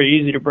it's very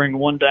easy to bring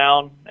one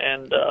down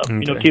and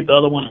keep the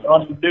other one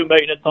on, do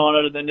maintenance on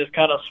it, and then just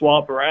kind of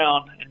swap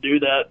around and do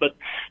that. But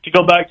to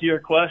go back to your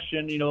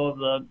question, of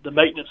the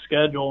maintenance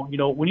schedule,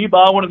 when you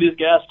buy one of these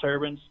gas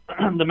turbines,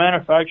 the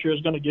manufacturer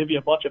is going to give you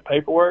a bunch of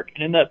paperwork,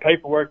 and in that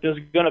paperwork there's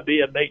going to be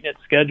a maintenance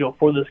schedule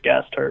for this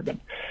gas turbine.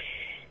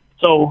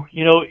 So,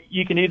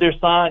 you can either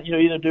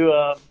do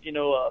a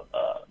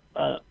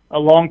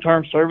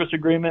long-term service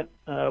agreement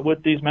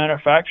with these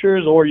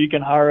manufacturers, or you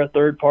can hire a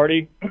third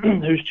party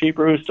who's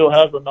cheaper, who still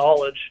has the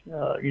knowledge,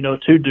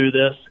 to do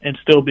this and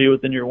still be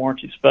within your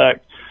warranty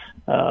spec.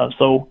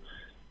 So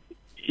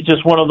it's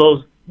just one of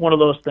those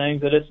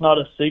things that it's not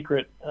a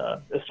secret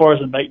as far as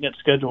the maintenance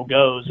schedule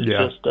goes. It's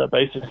just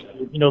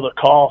basically, the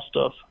cost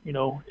of,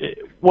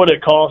 what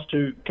it costs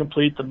to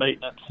complete the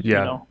maintenance.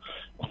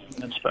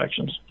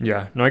 Inspections.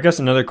 Yeah. No, I guess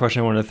another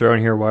question I wanted to throw in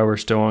here while we're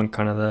still on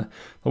kind of the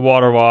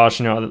water wash,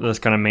 this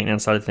kind of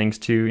maintenance side of things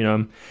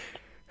too,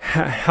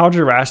 how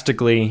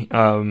drastically,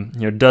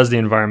 does the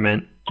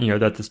environment,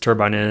 that this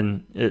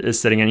turbine is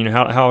sitting in,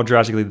 how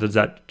drastically does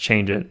that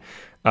change it?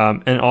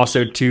 And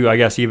also too, I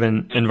guess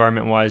even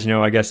environment wise,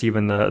 I guess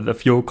even the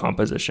fuel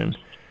composition,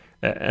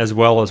 as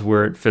well as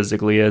where it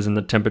physically is and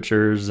the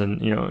temperatures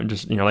and,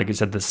 just, like you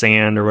said, the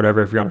sand or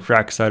whatever, if you're on a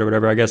frac site or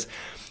whatever, I guess,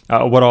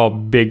 how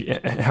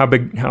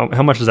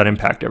much does that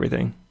impact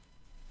everything?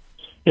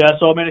 Yeah,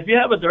 so I mean, if you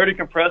have a dirty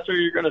compressor,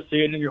 you're going to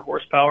see it in your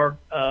horsepower,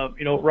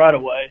 right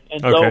away.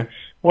 And so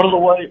one of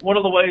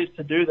the ways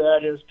to do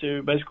that is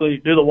to basically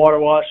do the water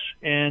wash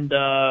and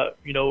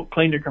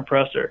clean your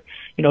compressor.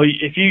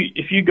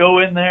 If you go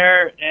in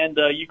there and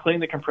you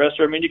clean the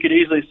compressor, I mean, you could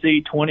easily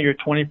see 20 or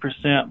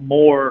 20%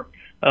 more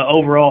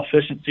overall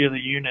efficiency of the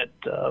unit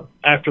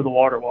after the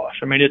water wash.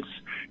 I mean,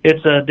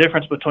 it's a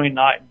difference between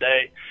night and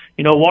day.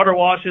 water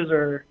washes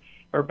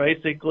are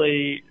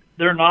basically,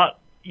 they're not,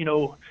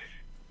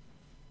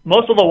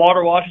 most of the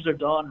water washes are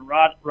done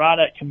right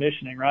at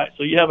commissioning, right?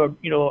 So you have an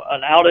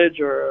outage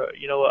or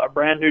a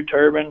brand new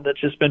turbine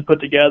that's just been put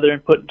together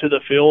and put into the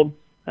field.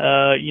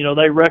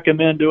 They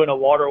recommend doing a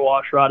water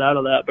wash right out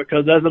of that,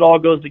 because as it all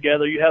goes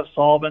together, you have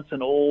solvents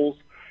and oils,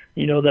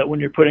 that when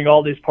you're putting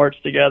all these parts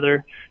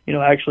together,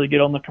 actually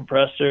get on the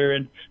compressor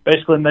and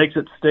basically makes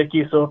it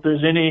sticky. So if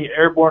there's any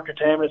airborne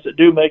contaminants that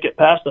do make it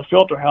past the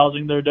filter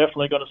housing, they're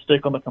definitely going to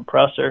stick on the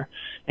compressor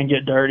and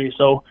get dirty.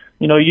 So,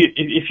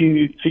 if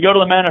you go to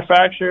the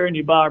manufacturer and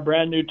you buy a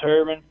brand new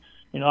turbine,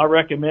 I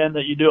recommend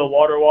that you do a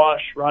water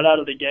wash right out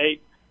of the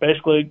gate.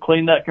 Basically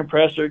clean that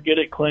compressor, get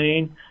it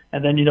clean,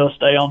 and then,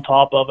 stay on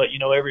top of it,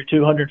 every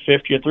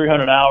 250 or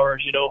 300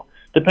 hours,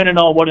 depending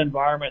on what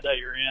environment that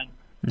you're in.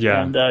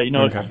 Yeah. And,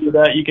 if you do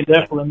that, you can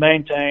definitely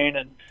maintain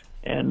and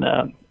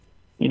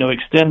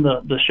extend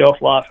the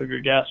shelf life of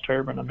your gas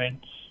turbine. I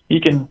mean,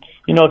 you can,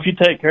 if you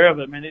take care of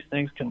it, these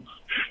things can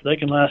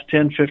last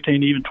 10,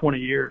 15, even 20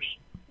 years.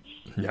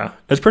 Yeah,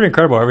 it's pretty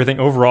incredible. Everything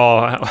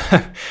overall,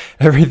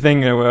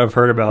 everything I've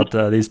heard about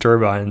these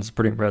turbines is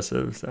pretty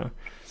impressive. So,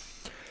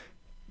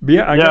 but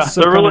yeah, I guess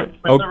they're really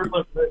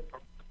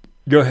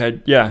go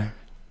ahead. Yeah.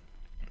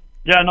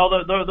 Yeah, no,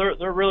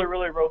 they're really,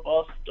 really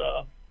robust.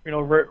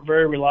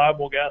 Very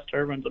reliable gas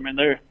turbines.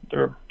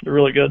 They're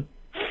really good.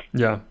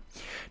 Yeah.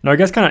 Now, I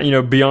guess kind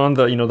of, beyond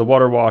the, the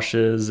water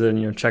washes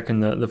and, checking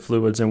the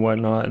fluids and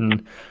whatnot,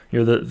 and,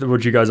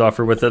 what you guys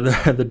offer with the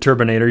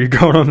turbinator, you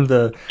call them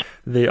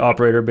the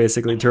operator,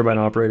 basically turbine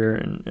operator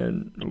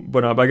and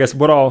whatnot. But I guess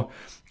what all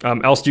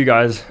else do you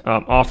guys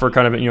offer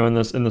kind of,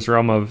 in this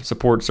realm of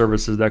support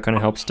services that kind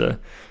of helps to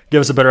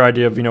give us a better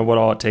idea of, what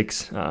all it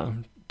takes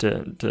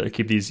to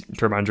keep these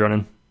turbines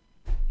running?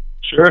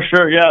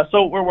 Sure, yeah.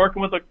 So we're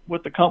working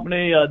with the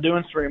company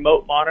doing some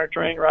remote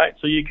monitoring, right?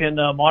 So you can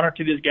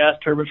monitor these gas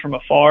turbines from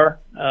afar,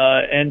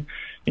 and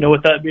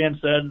with that being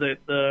said,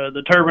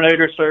 the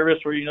turbinator service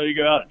where you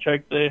go out and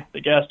check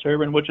the gas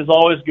turbine, which is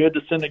always good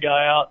to send a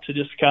guy out to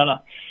just kind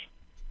of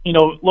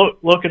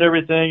look at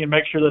everything and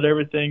make sure that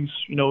everything's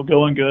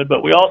going good.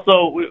 But we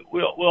also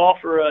we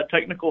offer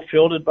technical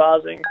field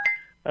advising,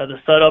 the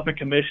setup and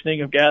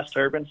commissioning of gas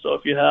turbines. So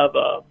if you have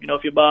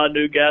if you buy a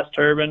new gas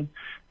turbine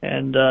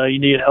and you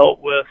need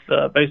help with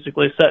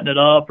basically setting it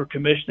up or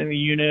commissioning the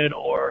unit,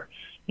 or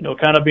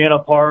kind of being a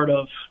part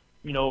of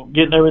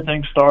getting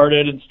everything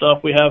started and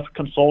stuff, we have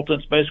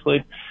consultants.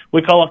 Basically,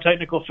 we call them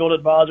technical field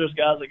advisors,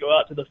 guys that go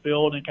out to the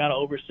field and kind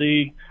of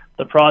oversee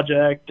the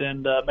project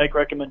and make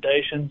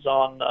recommendations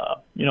on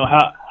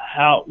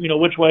how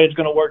which way it's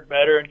going to work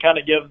better, and kind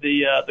of give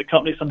the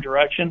company some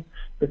direction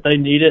if they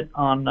need it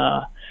on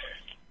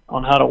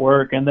how to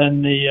work. And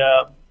then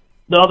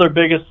the other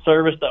biggest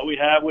service that we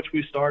have, which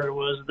we started,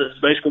 was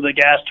basically the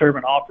gas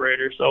turbine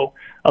operator. So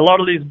a lot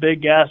of these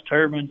big gas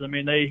turbines,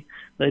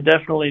 they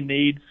definitely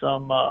need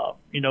some,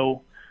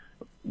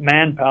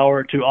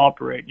 manpower to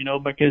operate,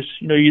 because,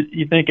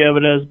 you think of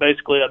it as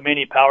basically a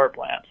mini power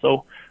plant.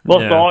 So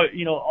all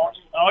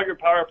your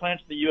power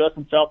plants in the U.S.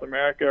 and South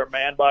America are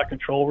manned by a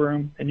control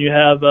room, and you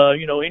have,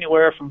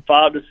 anywhere from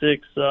 5 to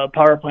 6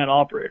 power plant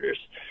operators,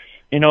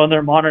 and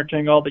they're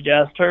monitoring all the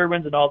gas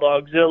turbines and all the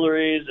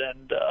auxiliaries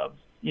and,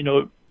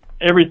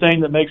 everything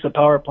that makes a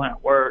power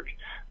plant work.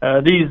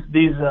 These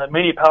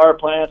mini power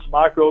plants,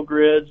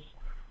 microgrids,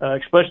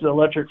 especially the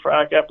electric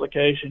frac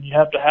application, you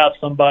have to have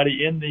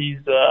somebody in these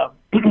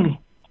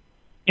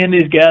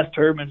gas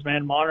turbines,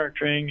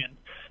 monitoring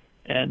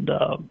and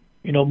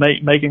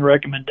making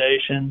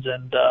recommendations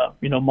and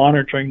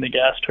monitoring the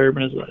gas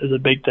turbine is a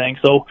big thing.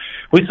 So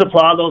we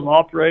supply those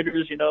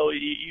operators.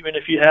 Even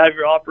if you have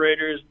your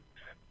operators,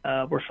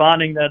 we're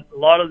finding that a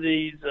lot of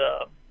these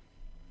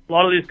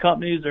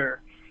companies are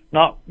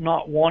not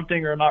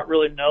wanting or not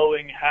really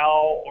knowing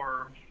how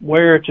or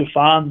where to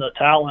find the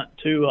talent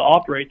to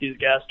operate these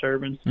gas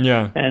turbines.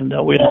 Yeah. And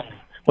we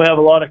have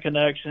a lot of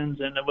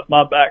connections, and with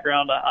my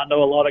background, I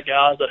know a lot of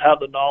guys that have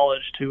the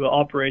knowledge to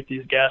operate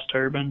these gas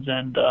turbines.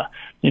 And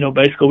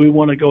basically, we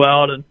want to go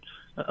out and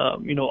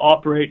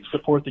operate and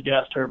support the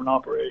gas turbine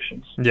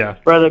operations. Yeah.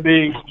 Whether it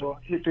be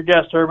if your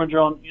gas turbines are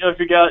on, if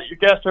you got your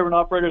gas turbine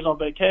operator's on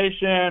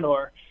vacation,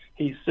 or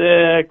he's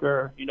sick,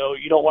 or you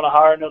don't want to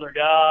hire another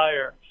guy,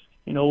 or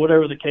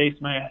whatever the case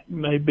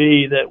may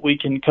be, that we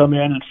can come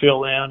in and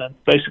fill in and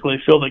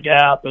basically fill the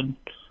gap and,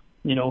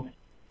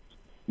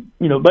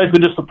 basically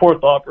just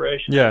support the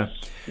operation. Yeah.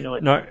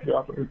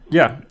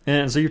 Yeah.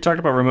 And so you talked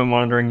about remote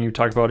monitoring. You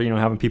talked about,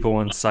 having people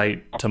on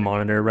site to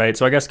monitor, right?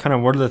 So I guess kind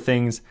of what are the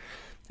things,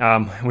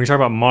 when you talk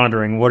about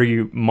monitoring, what are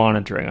you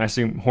monitoring? I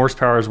assume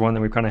horsepower is one that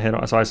we've kind of hit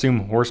on. So I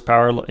assume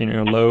horsepower,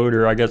 load,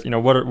 or I guess,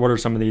 what are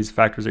some of these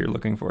factors that you're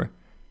looking for?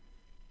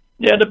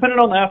 Yeah, depending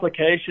on the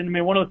application.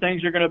 One of the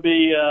things you're going to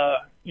be,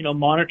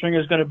 monitoring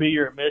is going to be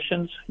your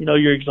emissions.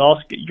 Your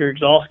exhaust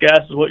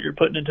gas is what you're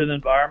putting into the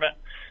environment.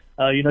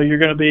 You're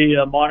going to be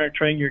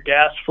monitoring your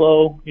gas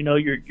flow.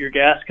 Your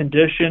gas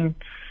condition.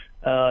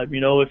 If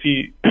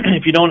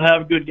you don't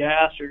have good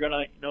gas, you're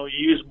going to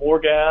use more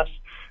gas.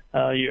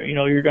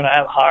 You're going to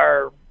have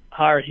higher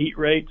higher heat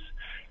rates.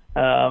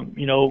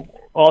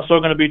 Also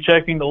going to be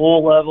checking the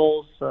oil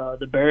levels,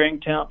 the bearing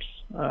temps,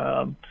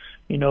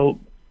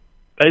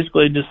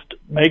 basically just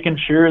making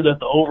sure that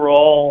the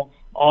overall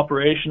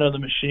operation of the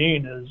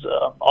machine is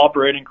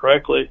operating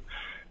correctly.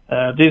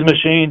 These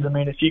machines, I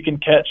mean, if you can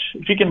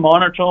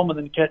monitor them and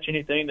then catch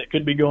anything that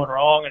could be going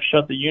wrong and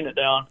shut the unit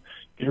down,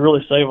 you can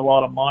really save a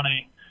lot of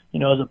money,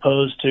 as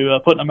opposed to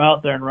putting them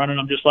out there and running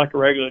them just like a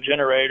regular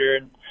generator.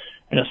 And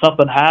if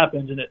something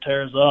happens and it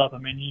tears up, I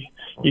mean,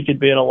 you could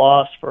be at a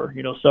loss for,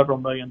 several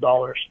 $1 million.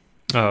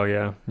 Oh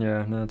yeah.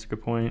 No, that's a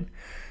good point.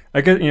 I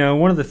guess,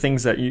 one of the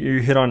things that you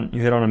hit on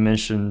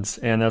emissions,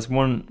 and that's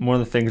one of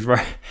the things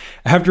right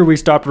after we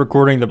stopped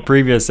recording the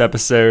previous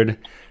episode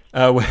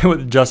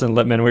with Justin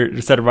Lippman,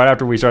 we said right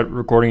after we started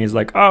recording, he's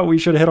like, oh, we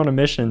should hit on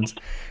emissions.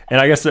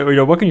 And I guess,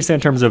 what can you say in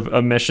terms of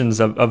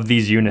emissions of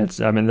these units?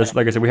 I mean, this,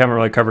 like I said, we haven't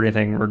really covered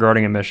anything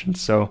regarding emissions.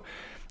 So,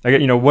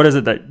 what is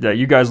it that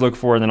you guys look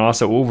for? And then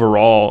also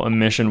overall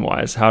emission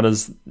wise, how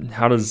does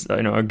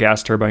a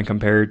gas turbine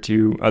compare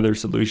to other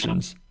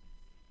solutions?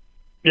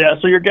 Yeah,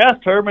 so your gas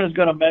turbine is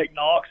going to make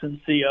NOx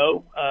and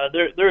CO.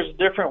 There's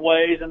different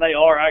ways, and they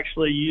are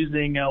actually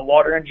using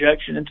water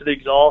injection into the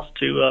exhaust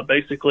to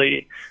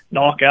basically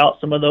knock out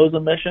some of those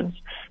emissions.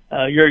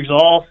 Your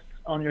exhaust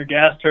on your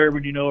gas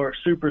turbine, are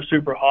super,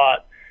 super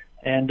hot,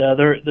 and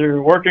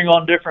they're working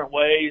on different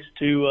ways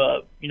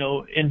to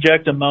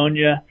inject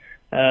ammonia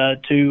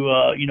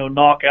to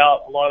knock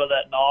out a lot of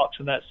that NOx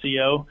and that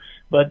CO.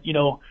 But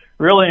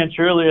really and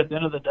truly, at the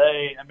end of the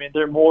day, I mean,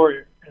 they're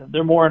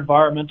more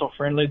environmental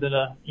friendly than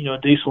a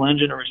diesel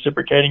engine or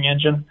reciprocating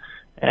engine,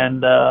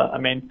 and I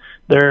mean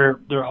they're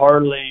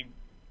hardly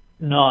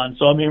none.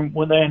 So I mean,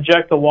 when they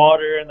inject the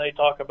water and they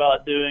talk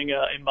about doing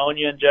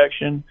ammonia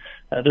injection,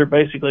 they're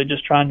basically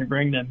just trying to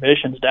bring the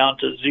emissions down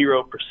to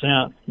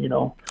 0%.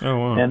 Oh,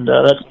 wow. And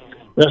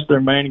that's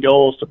their main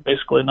goal, is to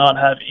basically not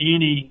have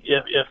any,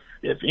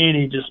 if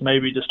any, just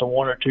maybe just a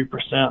 1 or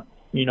 2%,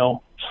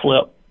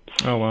 slip.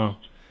 Oh wow.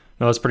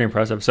 No, that's pretty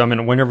impressive. So I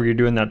mean, whenever you're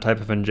doing that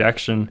type of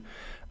injection,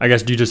 I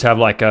guess, do you just have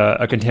like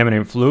a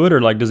contaminated fluid,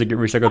 or like does it get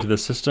recycled to the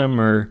system?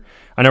 Or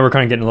I know we're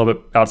kind of getting a little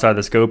bit outside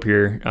the scope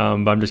here, but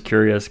I'm just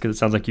curious because it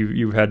sounds like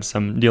you've had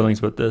some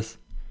dealings with this.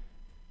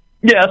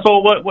 Yeah, so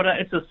what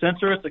it's a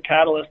sensor, it's a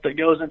catalyst that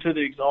goes into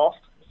the exhaust.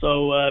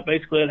 So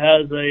basically, it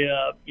has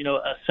a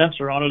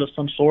sensor on it of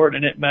some sort,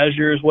 and it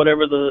measures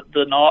whatever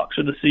the NOx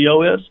or the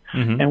CO is.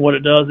 Mm-hmm. And what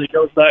it does, it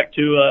goes back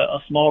to a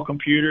small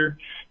computer,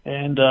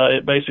 and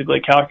it basically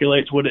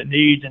calculates what it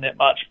needs, and it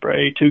might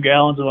spray 2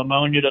 gallons of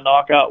ammonia to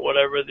knock out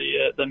whatever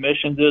the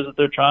emissions is that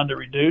they're trying to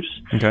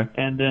reduce. Okay.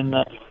 And then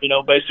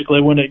basically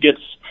when it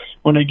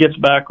gets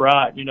back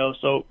right,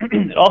 so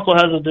it also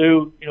has to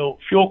do,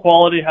 fuel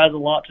quality has a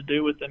lot to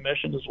do with the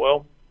emissions as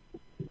well.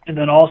 And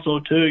then also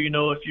too,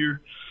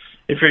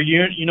 if your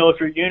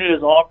unit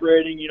is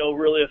operating,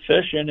 really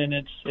efficient and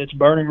it's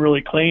burning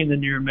really clean,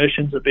 then your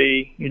emissions would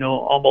be,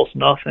 almost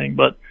nothing.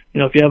 But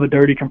if you have a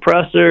dirty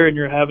compressor and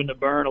you're having to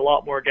burn a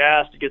lot more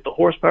gas to get the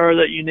horsepower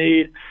that you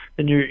need,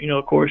 then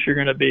of course you're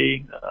going to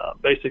be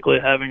basically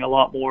having a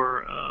lot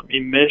more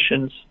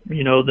emissions,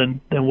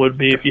 than would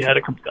be if you had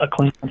a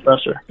clean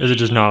compressor. Is it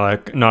just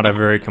not a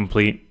very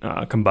complete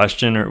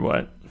combustion, or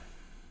what?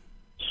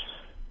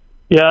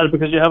 Yeah,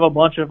 because you have a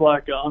bunch of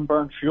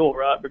unburned fuel,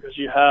 right? Because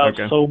you have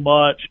so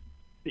much,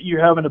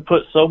 you're having to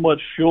put so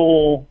much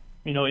fuel,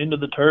 into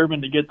the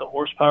turbine to get the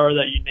horsepower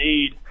that you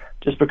need,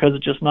 just because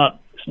it's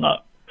not.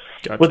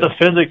 Gotcha. With the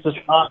physics,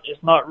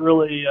 it's not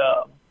really,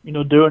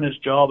 doing its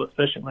job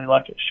efficiently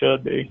like it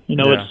should be.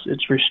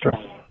 It's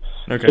restrained.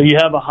 Okay. So you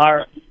have a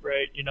higher heat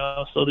rate,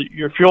 so that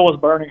your fuel is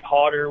burning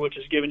hotter, which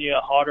is giving you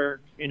a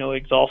hotter,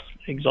 exhaust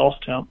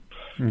temp.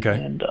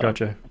 Okay. And,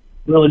 gotcha.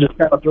 Really just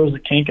kind of throws a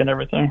kink in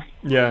everything.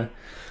 Yeah.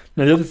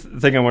 Now, the other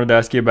thing I wanted to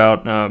ask you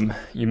about,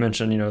 you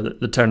mentioned,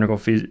 the technical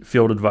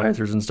field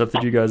advisors and stuff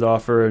that you guys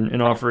offer,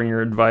 and offering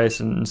your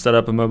advice and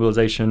setup and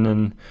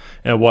mobilization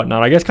and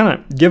whatnot. I guess kind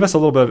of give us a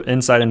little bit of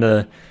insight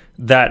into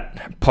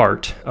that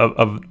part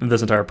of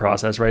this entire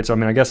process, right? So, I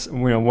mean, I guess,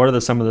 what are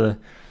some of the,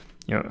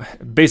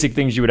 basic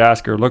things you would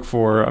ask or look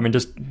for? I mean,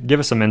 just give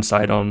us some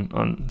insight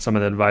on some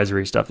of the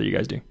advisory stuff that you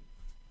guys do.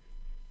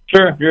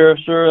 Sure.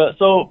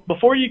 So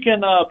before you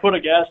can put a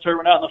gas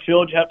turbine out in the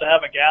field, you have to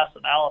have a gas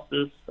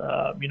analysis,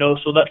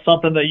 so that's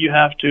something that you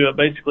have to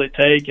basically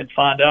take and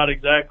find out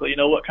exactly,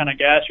 what kind of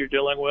gas you're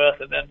dealing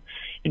with. And then,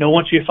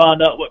 once you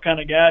find out what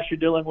kind of gas you're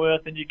dealing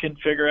with, then you can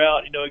figure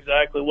out,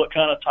 exactly what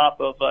kind of type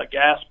of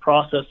gas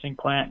processing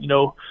plant.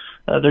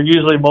 They're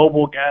usually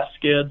mobile gas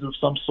skids of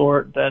some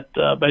sort that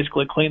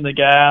basically clean the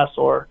gas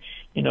or,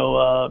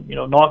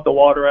 knock the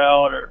water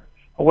out or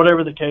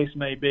whatever the case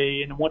may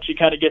be. And once you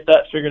kind of get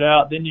that figured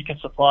out, then you can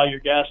supply your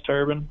gas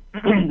turbine.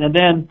 And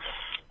then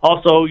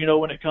also,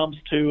 when it comes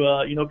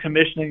to,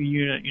 commissioning the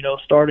unit,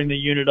 starting the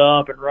unit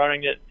up and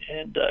running it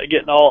and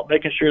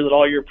making sure that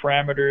all your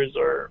parameters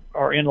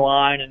are in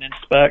line and in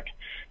spec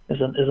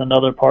is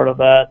another part of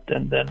that.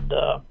 And then,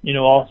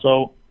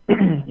 also,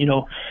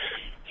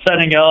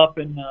 setting up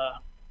and,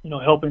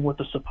 helping with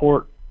the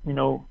support,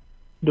 do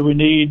we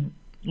need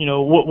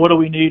what do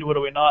we need, what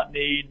do we not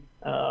need,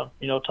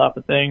 type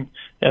of thing.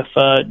 If,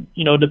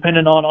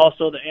 depending on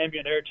also the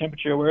ambient air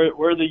temperature,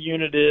 where the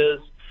unit is,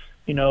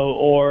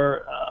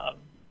 or,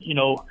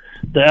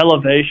 the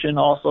elevation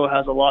also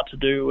has a lot to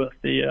do with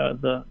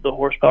the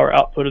horsepower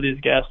output of these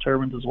gas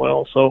turbines as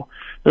well. So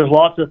there's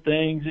lots of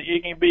things.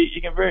 It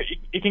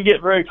can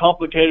get very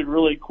complicated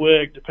really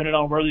quick depending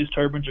on where these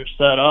turbines are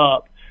set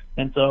up.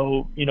 And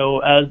so,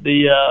 as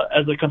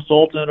the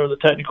consultant or the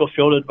technical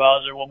field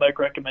advisor, we'll make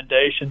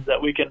recommendations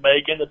that we can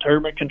make in the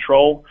turbine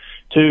control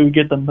to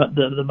get the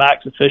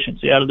max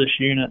efficiency out of this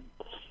unit.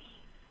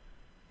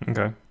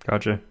 Okay,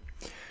 gotcha.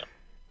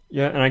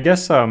 Yeah, and I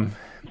guess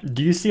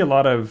do you see a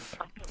lot of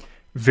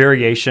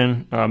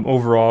variation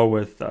overall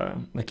with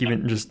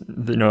even just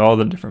all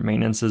the different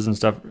maintenances and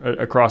stuff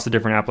across the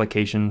different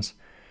applications?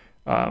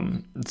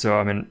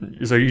 So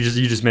you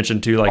just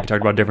mentioned too, like you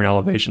talked about different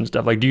elevation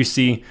stuff. Like, do you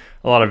see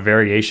a lot of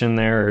variation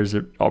there, or is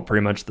it all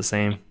pretty much the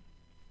same?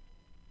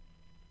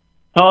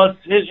 Oh,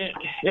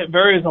 it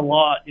varies a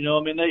lot.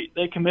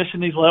 They commission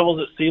these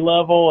levels at sea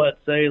level at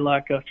say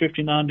like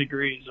 59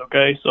 degrees.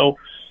 Okay, so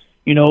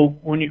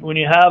when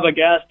you have a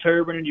gas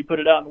turbine and you put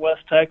it out in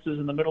West Texas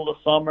in the middle of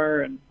summer,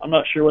 and I'm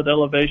not sure what the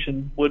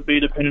elevation would be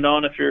depending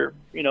on if you're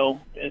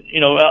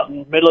out in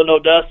the middle of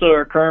Odessa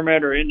or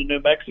Kermit or into New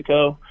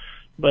Mexico.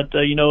 But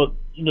the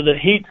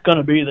heat's going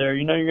to be there.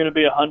 You're going to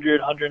be 100,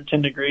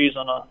 110 degrees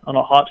on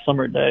a hot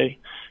summer day,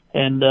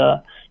 and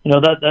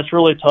that's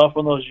really tough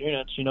on those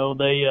units.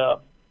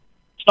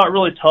 It's not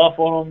really tough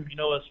on them.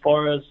 As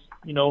far as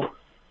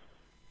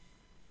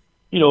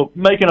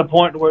making a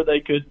point where they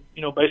could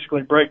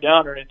basically break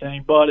down or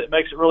anything. But it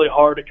makes it really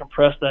hard to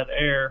compress that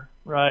air,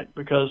 right?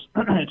 Because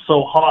it's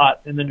so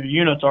hot, and then your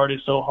unit's already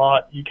so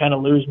hot, you kind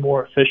of lose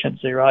more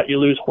efficiency, right? You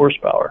lose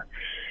horsepower.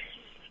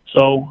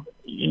 So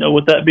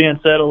with that being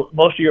said,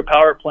 most of your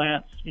power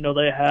plants,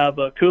 they have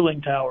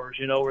cooling towers,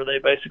 where they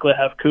basically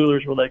have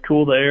coolers where they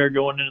cool the air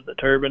going into the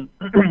turbine,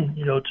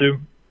 to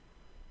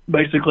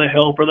basically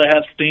help, or they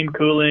have steam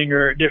cooling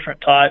or different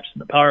types in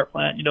the power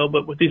plant,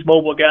 but with these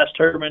mobile gas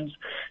turbines,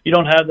 you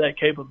don't have that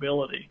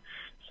capability.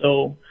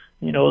 So,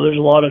 there's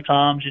a lot of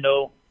times,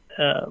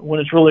 when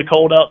it's really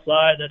cold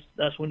outside,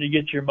 that's when you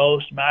get your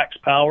most max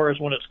power is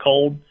when it's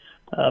cold.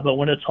 But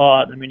when it's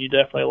hot, you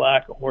definitely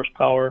lack a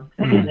horsepower.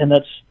 And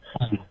that's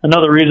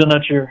another reason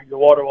that your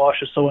water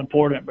wash is so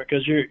important,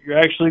 because you're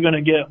actually going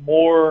to get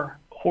more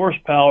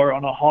horsepower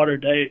on a hotter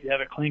day if you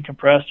have a clean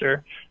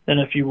compressor than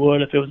if you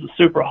would if it was a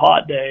super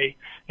hot day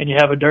and you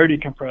have a dirty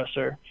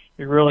compressor.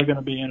 You're really going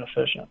to be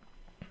inefficient.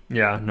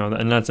 Yeah, no,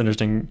 and that's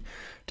interesting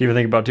to even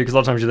think about too, because a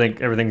lot of times you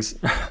think everything's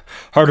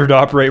harder to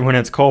operate when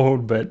it's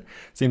cold, but it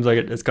seems like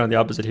it's kind of the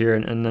opposite here.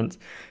 And then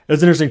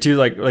it's interesting too,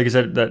 like you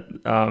said,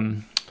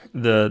 that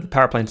the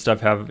power plant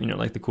stuff have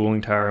like the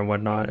cooling tower and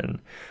whatnot, and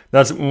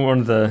that's one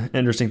of the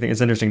interesting things.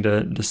 It's interesting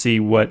to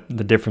see what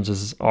the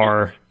differences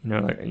are,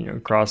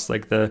 across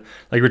like you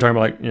were talking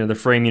about, like the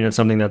frame unit,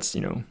 something that's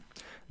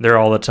there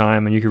all the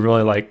time, and you can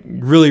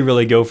really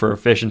really go for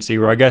efficiency.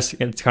 Where I guess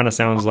it kind of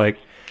sounds like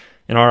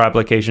in our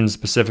applications,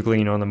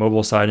 specifically on the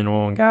mobile side in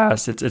oil and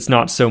gas, it's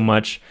not so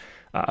much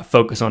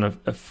focus on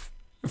a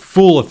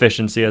full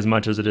efficiency as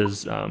much as it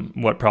is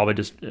what probably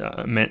just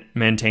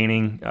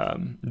maintaining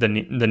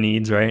the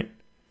needs, right?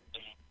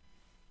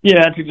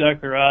 Yeah, that's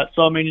exactly right.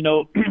 So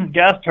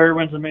gas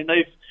turbines,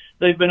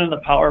 they've been in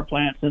the power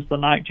plant since the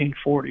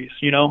 1940s.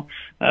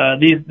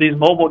 These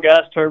mobile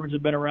gas turbines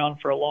have been around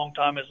for a long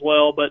time as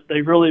well, but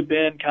they've really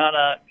been kind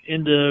of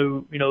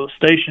into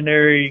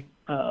stationary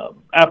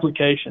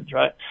applications,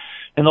 right?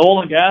 In the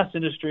oil and gas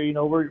industry,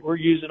 we're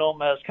using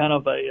them as kind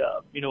of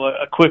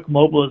a quick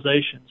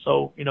mobilization.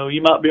 So,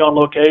 you might be on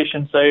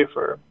location, say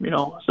for,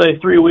 say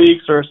 3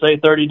 weeks or say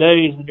 30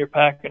 days, and you're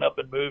packing up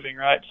and moving,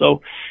 right?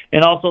 So,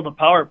 and also the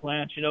power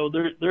plants,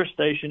 they're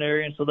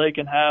stationary, and so they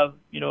can have,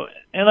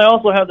 and they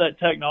also have that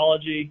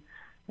technology,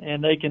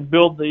 and they can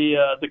build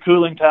the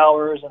cooling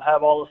towers and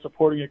have all the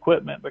supporting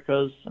equipment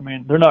because,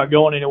 they're not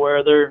going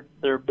anywhere.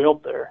 They're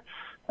built there.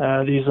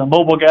 These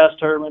mobile gas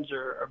turbines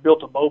are built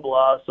to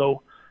mobilize.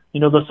 So,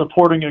 the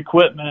supporting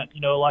equipment,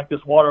 like this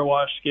water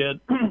wash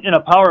skid in a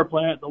power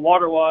plant, the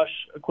water wash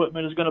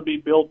equipment is going to be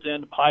built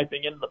into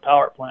piping into the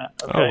power plant.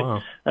 Okay. Oh,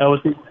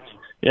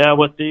 wow.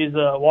 With these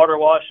water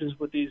washes,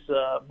 with these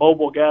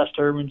mobile gas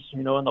turbines,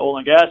 in the oil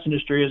and gas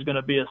industry is going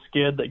to be a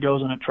skid that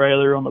goes in a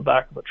trailer on the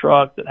back of a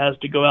truck that has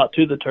to go out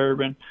to the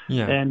turbine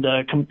and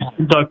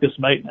conduct this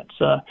maintenance.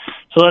 So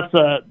that's,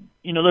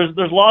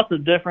 there's lots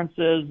of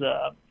differences.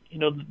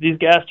 These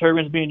gas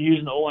turbines being used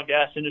in the oil and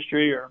gas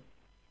industry are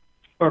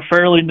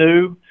fairly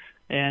new,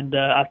 and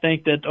I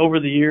think that over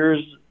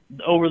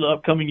the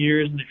upcoming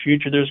years in the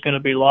future, there's going to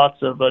be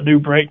lots of new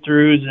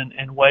breakthroughs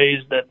and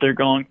ways that they're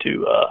going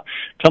to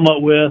come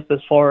up with as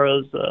far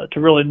as to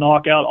really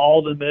knock out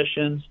all the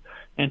emissions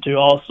and to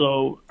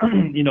also,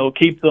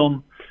 keep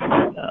them,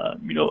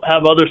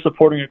 have other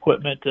supporting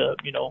equipment to,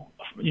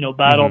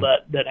 battle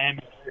that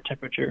ambient air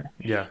temperature.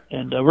 Yeah.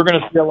 And we're going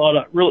to see a lot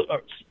of really,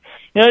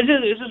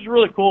 it's just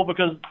really cool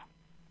because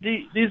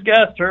these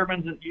gas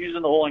turbines used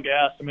in the oil and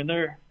gas,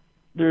 they're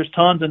there's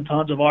tons and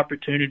tons of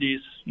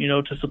opportunities,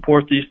 to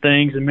support these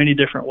things in many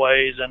different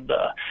ways, and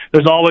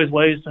there's always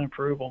ways to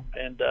improve them.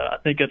 And I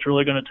think it's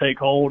really going to take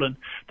hold, and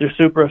they're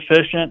super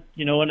efficient,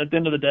 and at the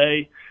end of the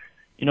day,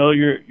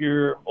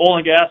 your oil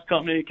and gas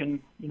company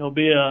can,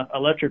 be a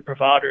electric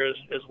provider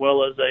as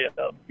well as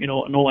an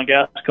oil and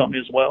gas company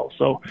as well.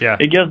 So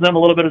It gives them a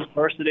little bit of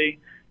diversity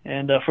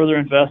and further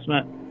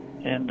investment.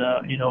 And,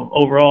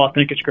 overall, I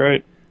think it's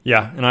great.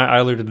 Yeah. And I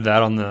alluded to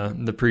that on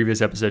the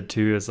previous episode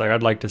too. It's like,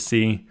 I'd like to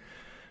see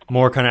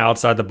more kind of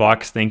outside the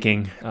box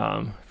thinking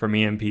from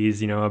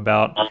EMPs,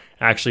 about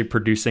actually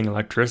producing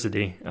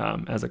electricity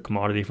as a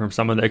commodity from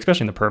some of the,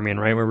 especially in the Permian,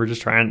 right, where we're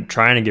just trying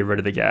to get rid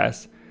of the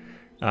gas.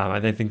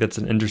 I think that's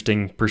an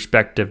interesting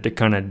perspective to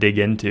kind of dig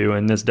into,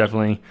 and this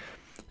definitely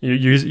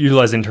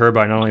utilizing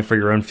turbine not only for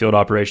your own field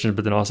operations,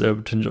 but then also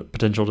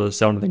potential to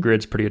sell into the grid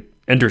is pretty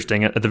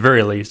interesting at the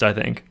very least, I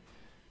think.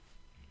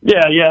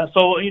 Yeah.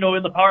 So,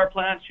 in the power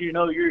plants,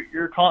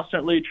 you're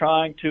constantly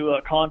trying to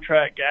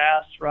contract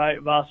gas,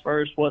 right? Vice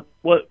versa,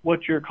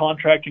 what you're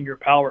contracting your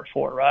power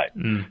for, right?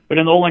 But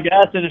in the oil and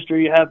gas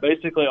industry, you have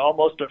basically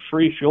almost a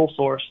free fuel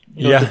source,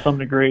 to some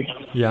degree.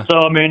 Yeah.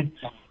 So,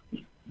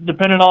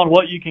 depending on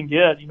what you can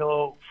get,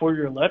 for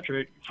your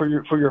electric, for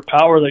your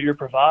power that you're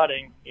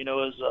providing,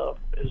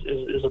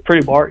 is a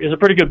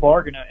pretty good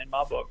bargain in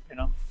my book,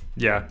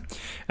 Yeah.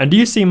 And do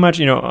you see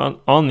much,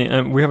 on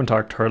the, we haven't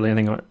talked hardly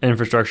anything on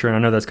infrastructure, and I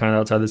know that's kind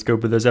of outside the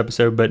scope of this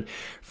episode, but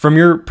from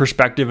your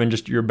perspective and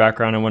just your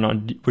background and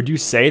whatnot, would you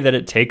say that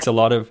it takes a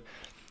lot of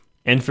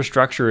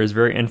infrastructure, is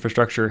very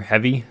infrastructure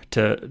heavy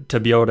to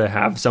be able to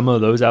have some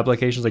of those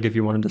applications? Like if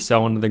you wanted to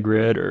sell into the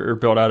grid or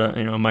build out a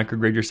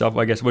microgrid yourself,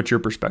 I guess, what's your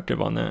perspective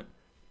on that?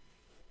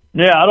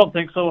 Yeah, I don't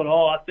think so at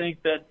all. I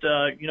think that,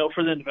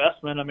 for the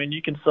investment,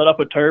 you can set up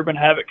a turbine,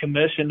 have it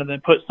commissioned, and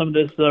then put some of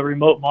this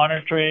remote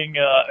monitoring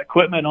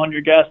equipment on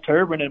your gas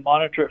turbine and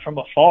monitor it from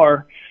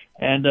afar,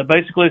 and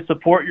basically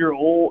support your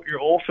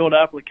oil field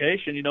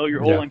application,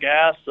 your oil and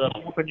gas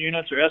pumping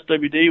units or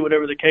SWD,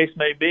 whatever the case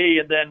may be.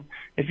 And then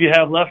if you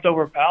have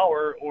leftover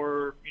power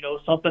or,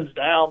 something's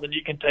down, then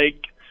you can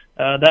take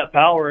that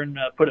power and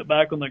put it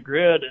back on the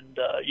grid and,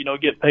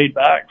 get paid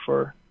back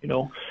for,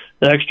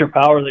 the extra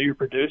power that you're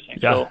producing.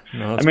 Yeah, so,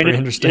 that's pretty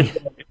interesting.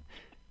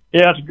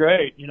 It's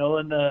great,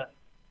 and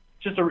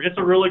it's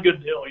a really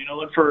good deal, and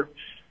for,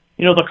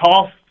 the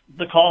cost,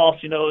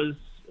 is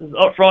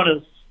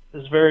upfront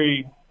is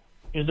very,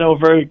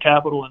 very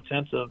capital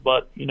intensive,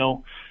 but,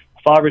 5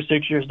 or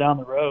 6 years down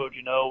the road,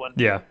 so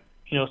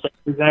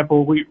for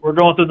example, we're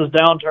going through this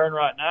downturn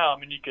right now.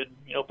 You could,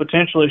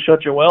 potentially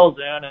shut your wells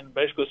in and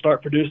basically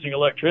start producing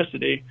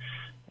electricity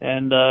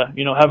and,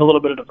 have a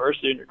little bit of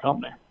diversity in your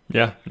company.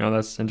 Yeah,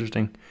 that's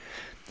interesting.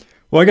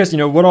 Well, I guess,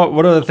 what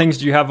other things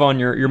do you have on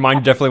your mind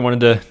you definitely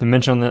wanted to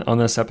mention on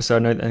this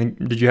episode? And I think,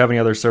 did you have any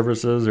other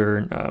services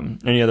or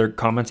any other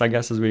comments, I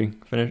guess, as we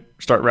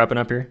start wrapping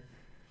up here?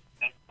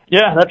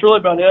 Yeah, that's really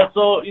about it.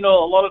 So,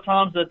 a lot of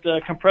times that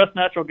compressed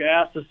natural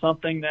gas is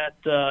something that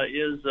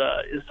is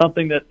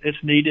something that is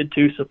needed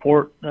to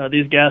support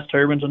these gas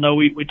turbines. I know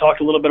we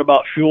talked a little bit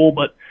about fuel,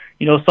 but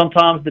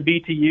sometimes the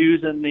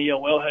BTUs in the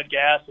wellhead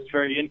gas is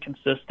very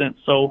inconsistent.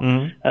 So,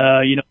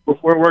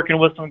 we're working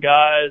with some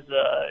guys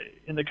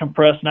in the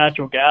compressed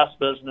natural gas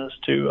business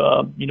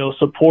to,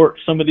 support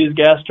some of these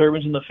gas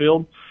turbines in the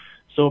field.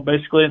 So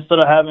basically, instead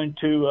of having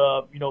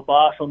to,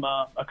 buy from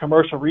a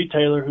commercial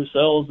retailer who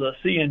sells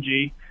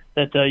CNG,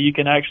 that you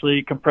can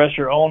actually compress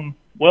your own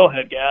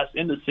wellhead gas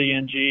into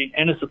CNG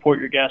and to support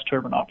your gas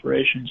turbine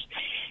operations.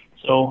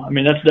 So,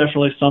 that's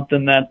definitely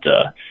something that,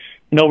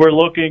 we're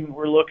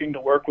looking to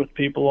work with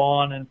people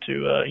on and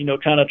to,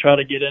 kind of try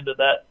to get into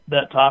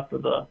that type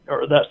of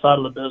that side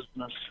of the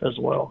business as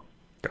well.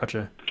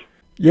 Gotcha.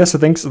 Yeah. So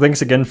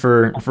thanks again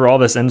for all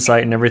this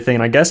insight and everything.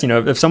 And I guess,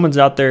 if someone's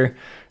out there,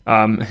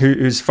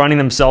 who's finding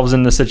themselves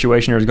in this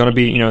situation or is going to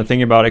be,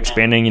 thinking about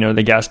expanding,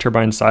 the gas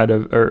turbine side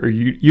of, or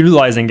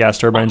utilizing gas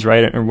turbines,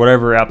 right, or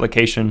whatever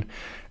application,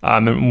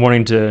 and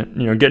wanting to,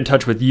 get in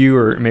touch with you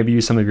or maybe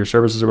use some of your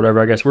services or whatever,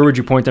 I guess, where would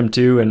you point them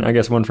to? And I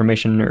guess what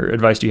information or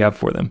advice do you have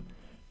for them?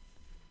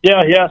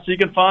 Yeah. So you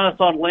can find us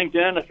on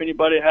LinkedIn if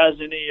anybody has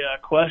any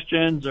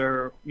questions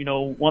or,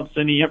 wants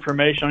any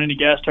information on any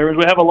gas turbines.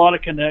 We have a lot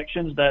of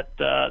connections that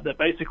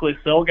basically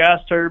sell gas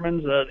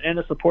turbines and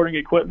the supporting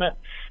equipment,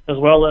 as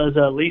well as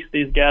lease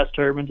these gas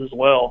turbines as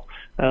well.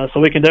 So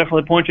we can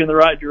definitely point you in the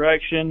right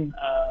direction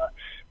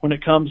when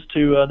it comes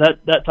to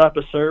that type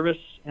of service.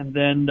 And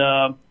then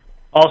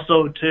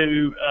also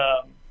to,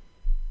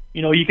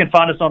 you can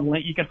find us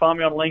you can find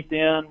me on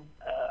LinkedIn.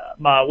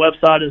 My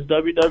website is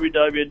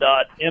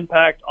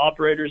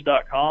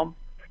www.impactoperators.com.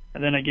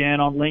 And then again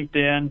on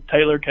LinkedIn,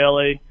 Taylor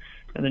Kelly.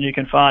 And then you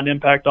can find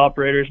Impact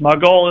Operators. My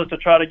goal is to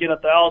try to get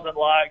 1,000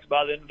 likes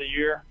by the end of the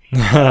year.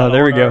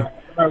 There we go.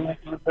 Our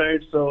LinkedIn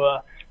page. So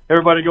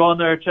everybody go on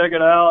there, check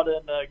it out,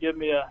 and give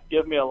me a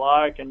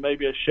like and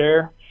maybe a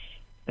share.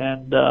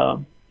 And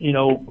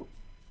you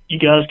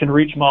guys can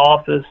reach my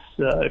office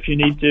if you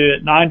need to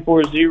at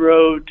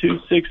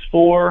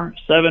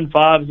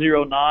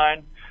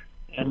 940-264-7509.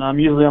 And I'm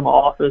usually in my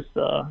office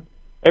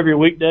every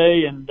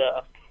weekday, and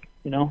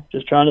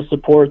just trying to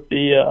support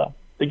the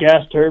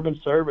gas turbine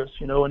service,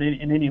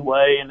 in any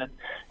way. And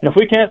if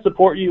we can't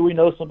support you, we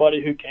know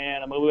somebody who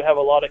can. I mean, we have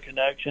a lot of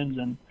connections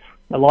and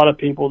a lot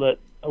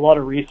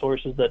of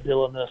resources that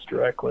deal in this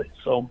directly.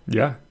 So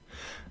yeah.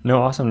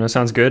 No, awesome. That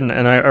sounds good.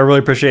 And I really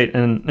appreciate,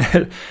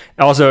 and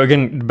also,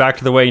 again, back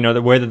to the way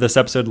that this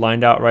episode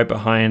lined out right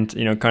behind,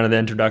 kind of the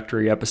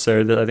introductory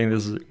episode, that I think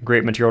this is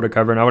great material to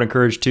cover. And I would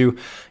encourage too,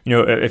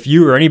 if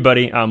you or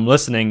anybody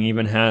listening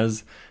even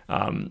has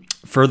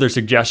further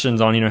suggestions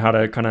on, how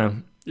to kind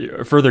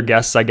of further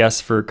guests, I guess,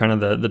 for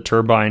kind of the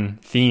turbine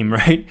theme,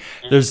 right?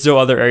 There's still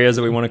other areas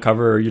that we want to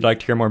cover or you'd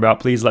like to hear more about,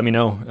 please let me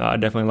know. I'd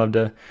definitely love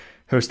to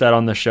host that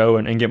on the show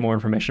and get more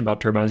information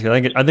about turbines.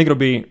 I think it'll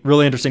be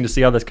really interesting to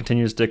see how this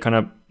continues to kind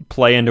of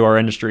play into our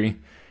industry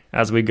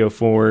as we go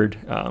forward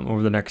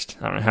over the next,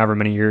 however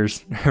many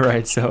years,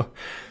 right? So,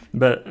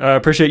 but I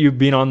appreciate you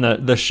being on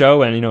the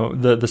show,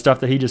 and the stuff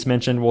that he just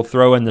mentioned we'll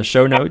throw in the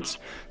show notes.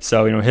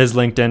 So his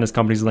LinkedIn, his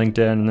company's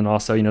LinkedIn, and then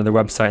also their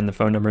website and the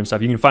phone number and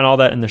stuff. You can find all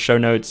that in the show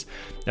notes.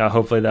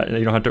 Hopefully that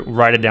you don't have to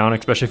write it down,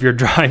 especially if you're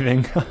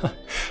driving.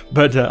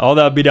 But all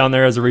that will be down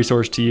there as a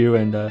resource to you.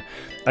 And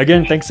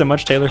again, thanks so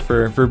much, Taylor,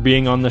 for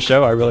being on the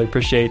show. I really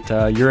appreciate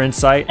your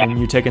insight and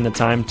you taking the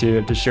time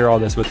to share all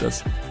this with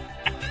us.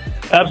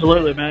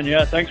 Absolutely, man.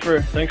 Yeah, thanks for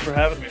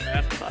having me,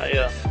 man.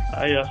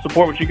 I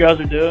support what you guys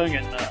are doing,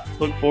 and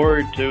look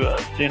forward to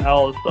seeing how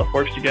all this stuff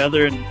works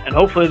together, and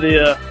hopefully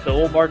the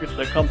old markets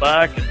that come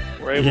back, and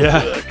we're able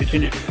to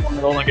continue to perform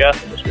the oil and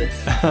gas industry.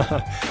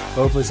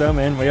 Hopefully so,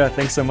 man. Well, yeah,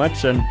 thanks so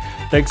much, and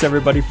thanks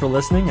everybody for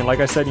listening. And like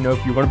I said,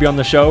 if you want to be on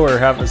the show or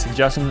have a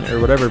suggestion or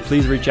whatever,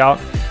 please reach out.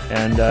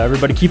 And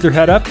everybody keep their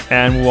head up,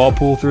 and we'll all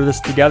pull through this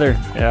together.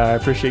 I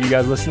appreciate you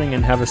guys listening,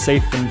 and have a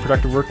safe and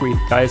productive work week.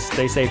 Guys,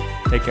 stay safe.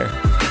 Take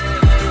care.